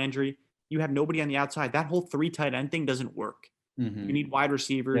 especially with Landry. You have nobody on the outside. That whole 3 tight end thing doesn't work. You need wide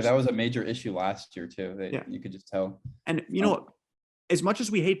receivers. Yeah, that was a major issue last year too. You could just tell. And you know, as much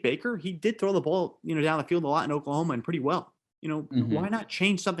as we hate Baker, he did throw the ball, down the field a lot in Oklahoma and pretty well. Why not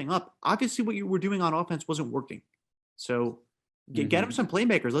change something up? Obviously, what you were doing on offense wasn't working. So get him some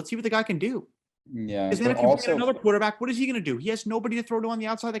playmakers. Let's see what the guy can do. Yeah. Because then if you get another quarterback, what is he going to do? He has nobody to throw to on the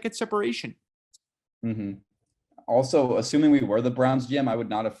outside that gets separation. Also, assuming we were the Browns GM, I would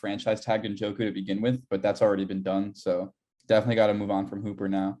not have franchise tagged Njoku to begin with, but that's already been done. So definitely got to move on from Hooper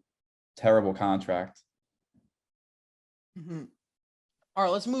now. Terrible contract. All right,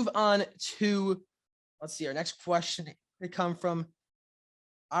 let's move on to, let's see, our next question could come from,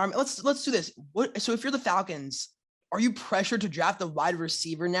 let's do this. So if you're the Falcons, are you pressured to draft a wide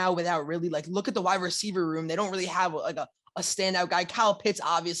receiver now without really look at the wide receiver room? They don't really have a standout guy. Kyle Pitts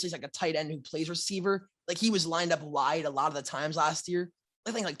obviously is like a tight end who plays receiver. Like he was lined up wide a lot of the times last year.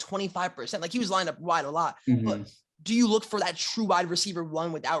 I think like 25%. Like he was lined up wide a lot. But do you look for that true wide receiver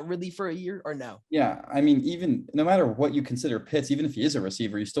 1 without Ridley for a year or no? Yeah, I mean, even no matter what you consider Pitts, even if he is a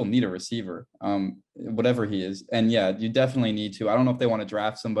receiver, you still need a receiver, whatever he is. And yeah, you definitely need to. I don't know if they want to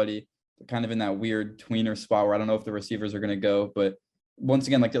draft somebody kind of in that weird tweener spot where I don't know if the receivers are going to go. But once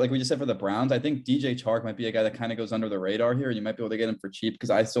again, like we just said for the Browns, I think DJ Chark might be a guy that kind of goes under the radar here. You might be able to get him for cheap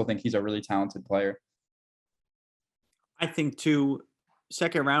because I still think he's a really talented player. I think too,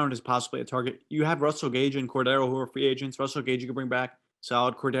 second round is possibly a target. You have Russell Gage and Cordero who are free agents. Russell Gage you can bring back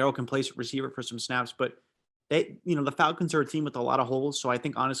solid. Cordero can play receiver for some snaps, but the Falcons are a team with a lot of holes. So I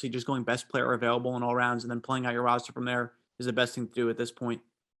think honestly, just going best player available in all rounds and then playing out your roster from there is the best thing to do at this point.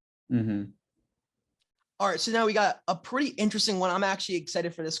 All right, so now we got a pretty interesting one. I'm actually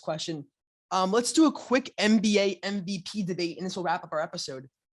excited for this question. Let's do a quick NBA MVP debate, and this will wrap up our episode.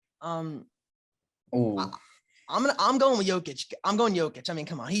 I'm going with Jokic. I'm going Jokic. I mean,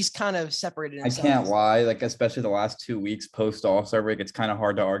 come on, he's kind of separated himself. I can't lie, like especially the last 2 weeks post All-Star break, it's kind of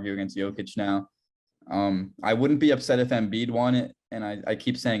hard to argue against Jokic now. I wouldn't be upset if Embiid won it, and I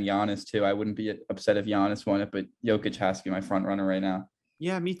keep saying Giannis too. I wouldn't be upset if Giannis won it, but Jokic has to be my front runner right now.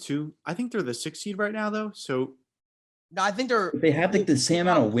 Yeah, me too. I think they're the 6th seed right now, though. So no, I think they have like the same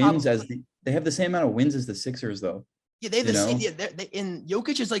amount of wins as they have the same amount of wins as the Sixers, though. Yeah, they have the same. Yeah, and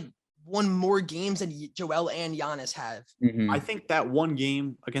Jokic is like won more games than Joel and Giannis have. I think that one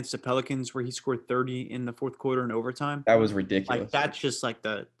game against the Pelicans where he scored 30 in the fourth quarter in overtime, that was ridiculous. Like that's just like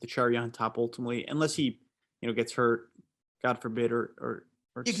the cherry on top ultimately, unless he, gets hurt, God forbid, or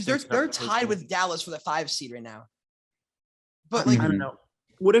because they're tied with Dallas for the 5 seed right now. But I don't know.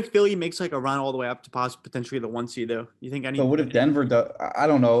 What if Philly makes like a run all the way up to potentially the 1 seed though? You think But what if Denver does? I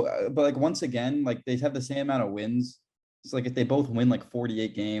don't know. But like once again, like they have the same amount of wins. So like if they both win like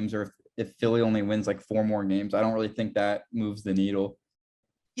 48 games, or if Philly only wins like 4 more games, I don't really think that moves the needle.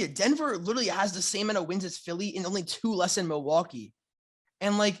 Yeah, Denver literally has the same amount of wins as Philly and only 2 less than Milwaukee.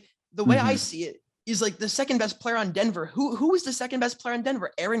 And like the way I see it is like the second best player on Denver. Who is the second best player on Denver?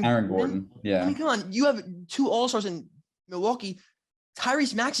 Aaron Gordon. Yeah. I mean, come on. You have 2 All-Stars in Milwaukee.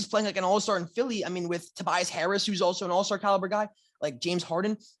 Tyrese Maxey is playing like an All-Star in Philly. I mean, with Tobias Harris, who's also an All-Star caliber guy, like James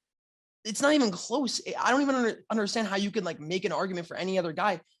Harden. It's not even close. I don't even understand how you can like make an argument for any other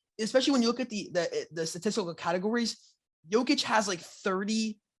guy, especially when you look at the statistical categories. Jokic has like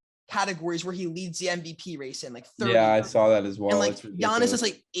 30 categories where he leads the MVP race in, like 30. Yeah, I saw that as well. And like Giannis is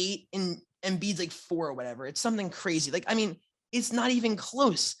like 8 and Embiid's like 4 or whatever. It's something crazy. Like, I mean, it's not even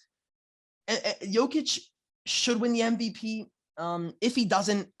close. Jokic should win the MVP. If he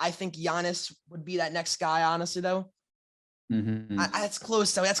doesn't, I think Giannis would be that next guy, honestly, though. That's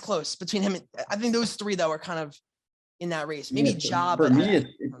close, though. That's close between him. I think those 3, though, are kind of in that race. Maybe Ja, for but me,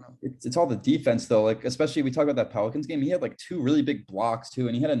 it's all the defense, though. Like, especially we talk about that Pelicans game. He had like 2 really big blocks, too.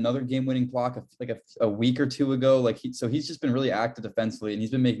 And he had another game-winning block like a week or 2 ago. Like, so he's just been really active defensively, and he's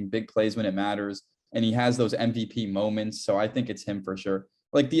been making big plays when it matters. And he has those MVP moments. So I think it's him for sure.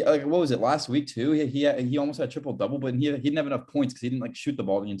 Like what was it last week too? He almost had a triple double, but he didn't have enough points because he didn't like shoot the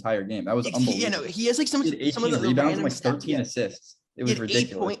ball the entire game. That was unbelievable. He has like some of the rebounds and like 13 assists. It was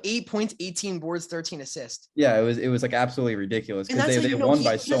ridiculous. 8 points, 18 boards, 13 assists. Yeah, it was like absolutely ridiculous because they won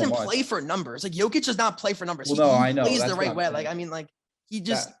by so much. He doesn't play for numbers. Like Jokic does not play for numbers. Well, no, I know. He plays the right way. Like I mean, like he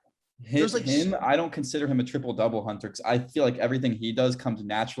just. Him, I don't consider him a triple double hunter because I feel like everything he does comes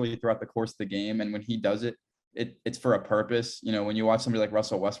naturally throughout the course of the game, and when he does it. It's for a purpose. When you watch somebody like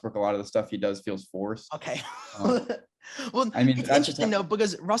Russell Westbrook, a lot of the stuff he does feels forced. Okay. Well, I mean, it's interesting though,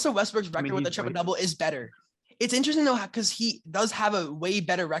 because Russell Westbrook's record with the triple double is better. It's interesting though, because he does have a way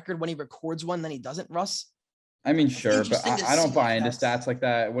better record when he records one than he doesn't, Russ. I mean, sure, but I don't buy into stats like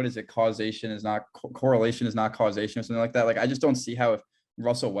that. What is it? Causation is not correlation is not causation or something like that. Like, I just don't see how if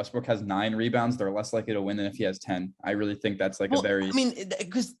Russell Westbrook has 9 rebounds, they're less likely to win than if he has 10. I really think that's like a very. I mean,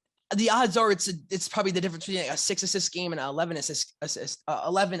 because. The odds are it's probably the difference between a 6 assist game and an 11 assist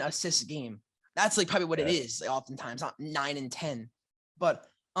game. That's like probably what it is. Like oftentimes, not 9 and 10. But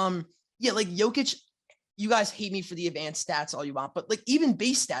yeah, like Jokic, you guys hate me for the advanced stats all you want, but like even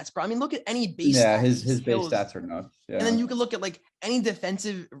base stats, bro. I mean, look at any base. Yeah, his base stats are nuts. Yeah. And then you can look at like any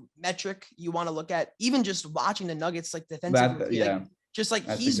defensive metric you want to look at, even just watching the Nuggets, like defensive. Just like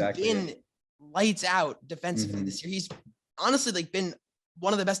he's been lights out defensively this year. He's honestly like been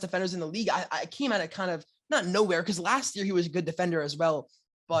one of the best defenders in the league. I came at it kind of not nowhere because last year he was a good defender as well,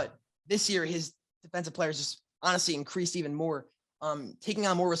 but this year his defensive players just honestly increased even more, taking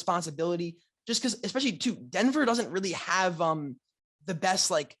on more responsibility. Just because, especially too, Denver doesn't really have the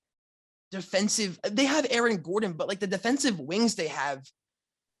best like defensive. They have Aaron Gordon, but like the defensive wings they have,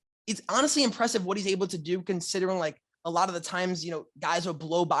 it's honestly impressive what he's able to do considering like a lot of the times guys will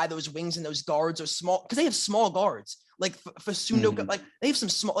blow by those wings and those guards are small because they have small guards. Like Fasundo, like they have some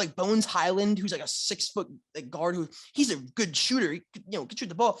small, like Bones Highland, who's like a 6-foot like guard who he's a good shooter. He could shoot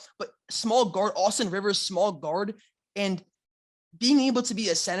the ball, but small guard, Austin Rivers, small guard, and being able to be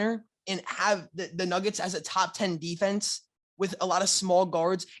a center and have the Nuggets as a top 10 defense with a lot of small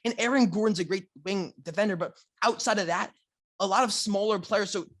guards. And Aaron Gordon's a great wing defender, but outside of that, a lot of smaller players.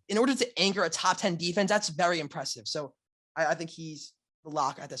 So in order to anchor a top 10 defense, that's very impressive. So I think he's the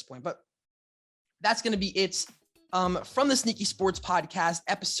lock at this point, but that's going to be it. From the Sneaky Sports Podcast,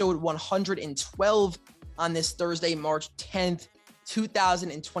 episode 112 on this Thursday, March 10th,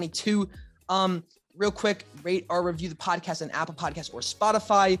 2022. Real quick, rate or review the podcast on Apple Podcasts or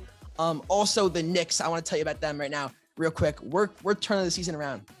Spotify. Also the Knicks, I want to tell you about them right now, real quick. We're turning the season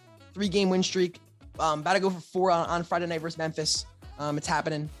around. 3-game win streak. About to go for 4 on Friday night versus Memphis. It's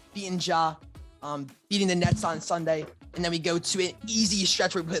happening. Beating Ja, beating the Nets on Sunday, and then we go to an easy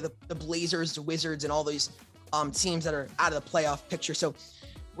stretch where we play the Blazers, the Wizards, and all these teams that are out of the playoff picture. So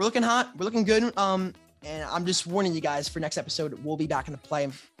we're looking hot. We're looking good. And I'm just warning you guys for next episode, we'll be back in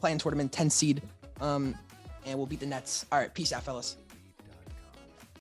the playing tournament, 10 seed, and we'll beat the Nets. All right, peace out, fellas.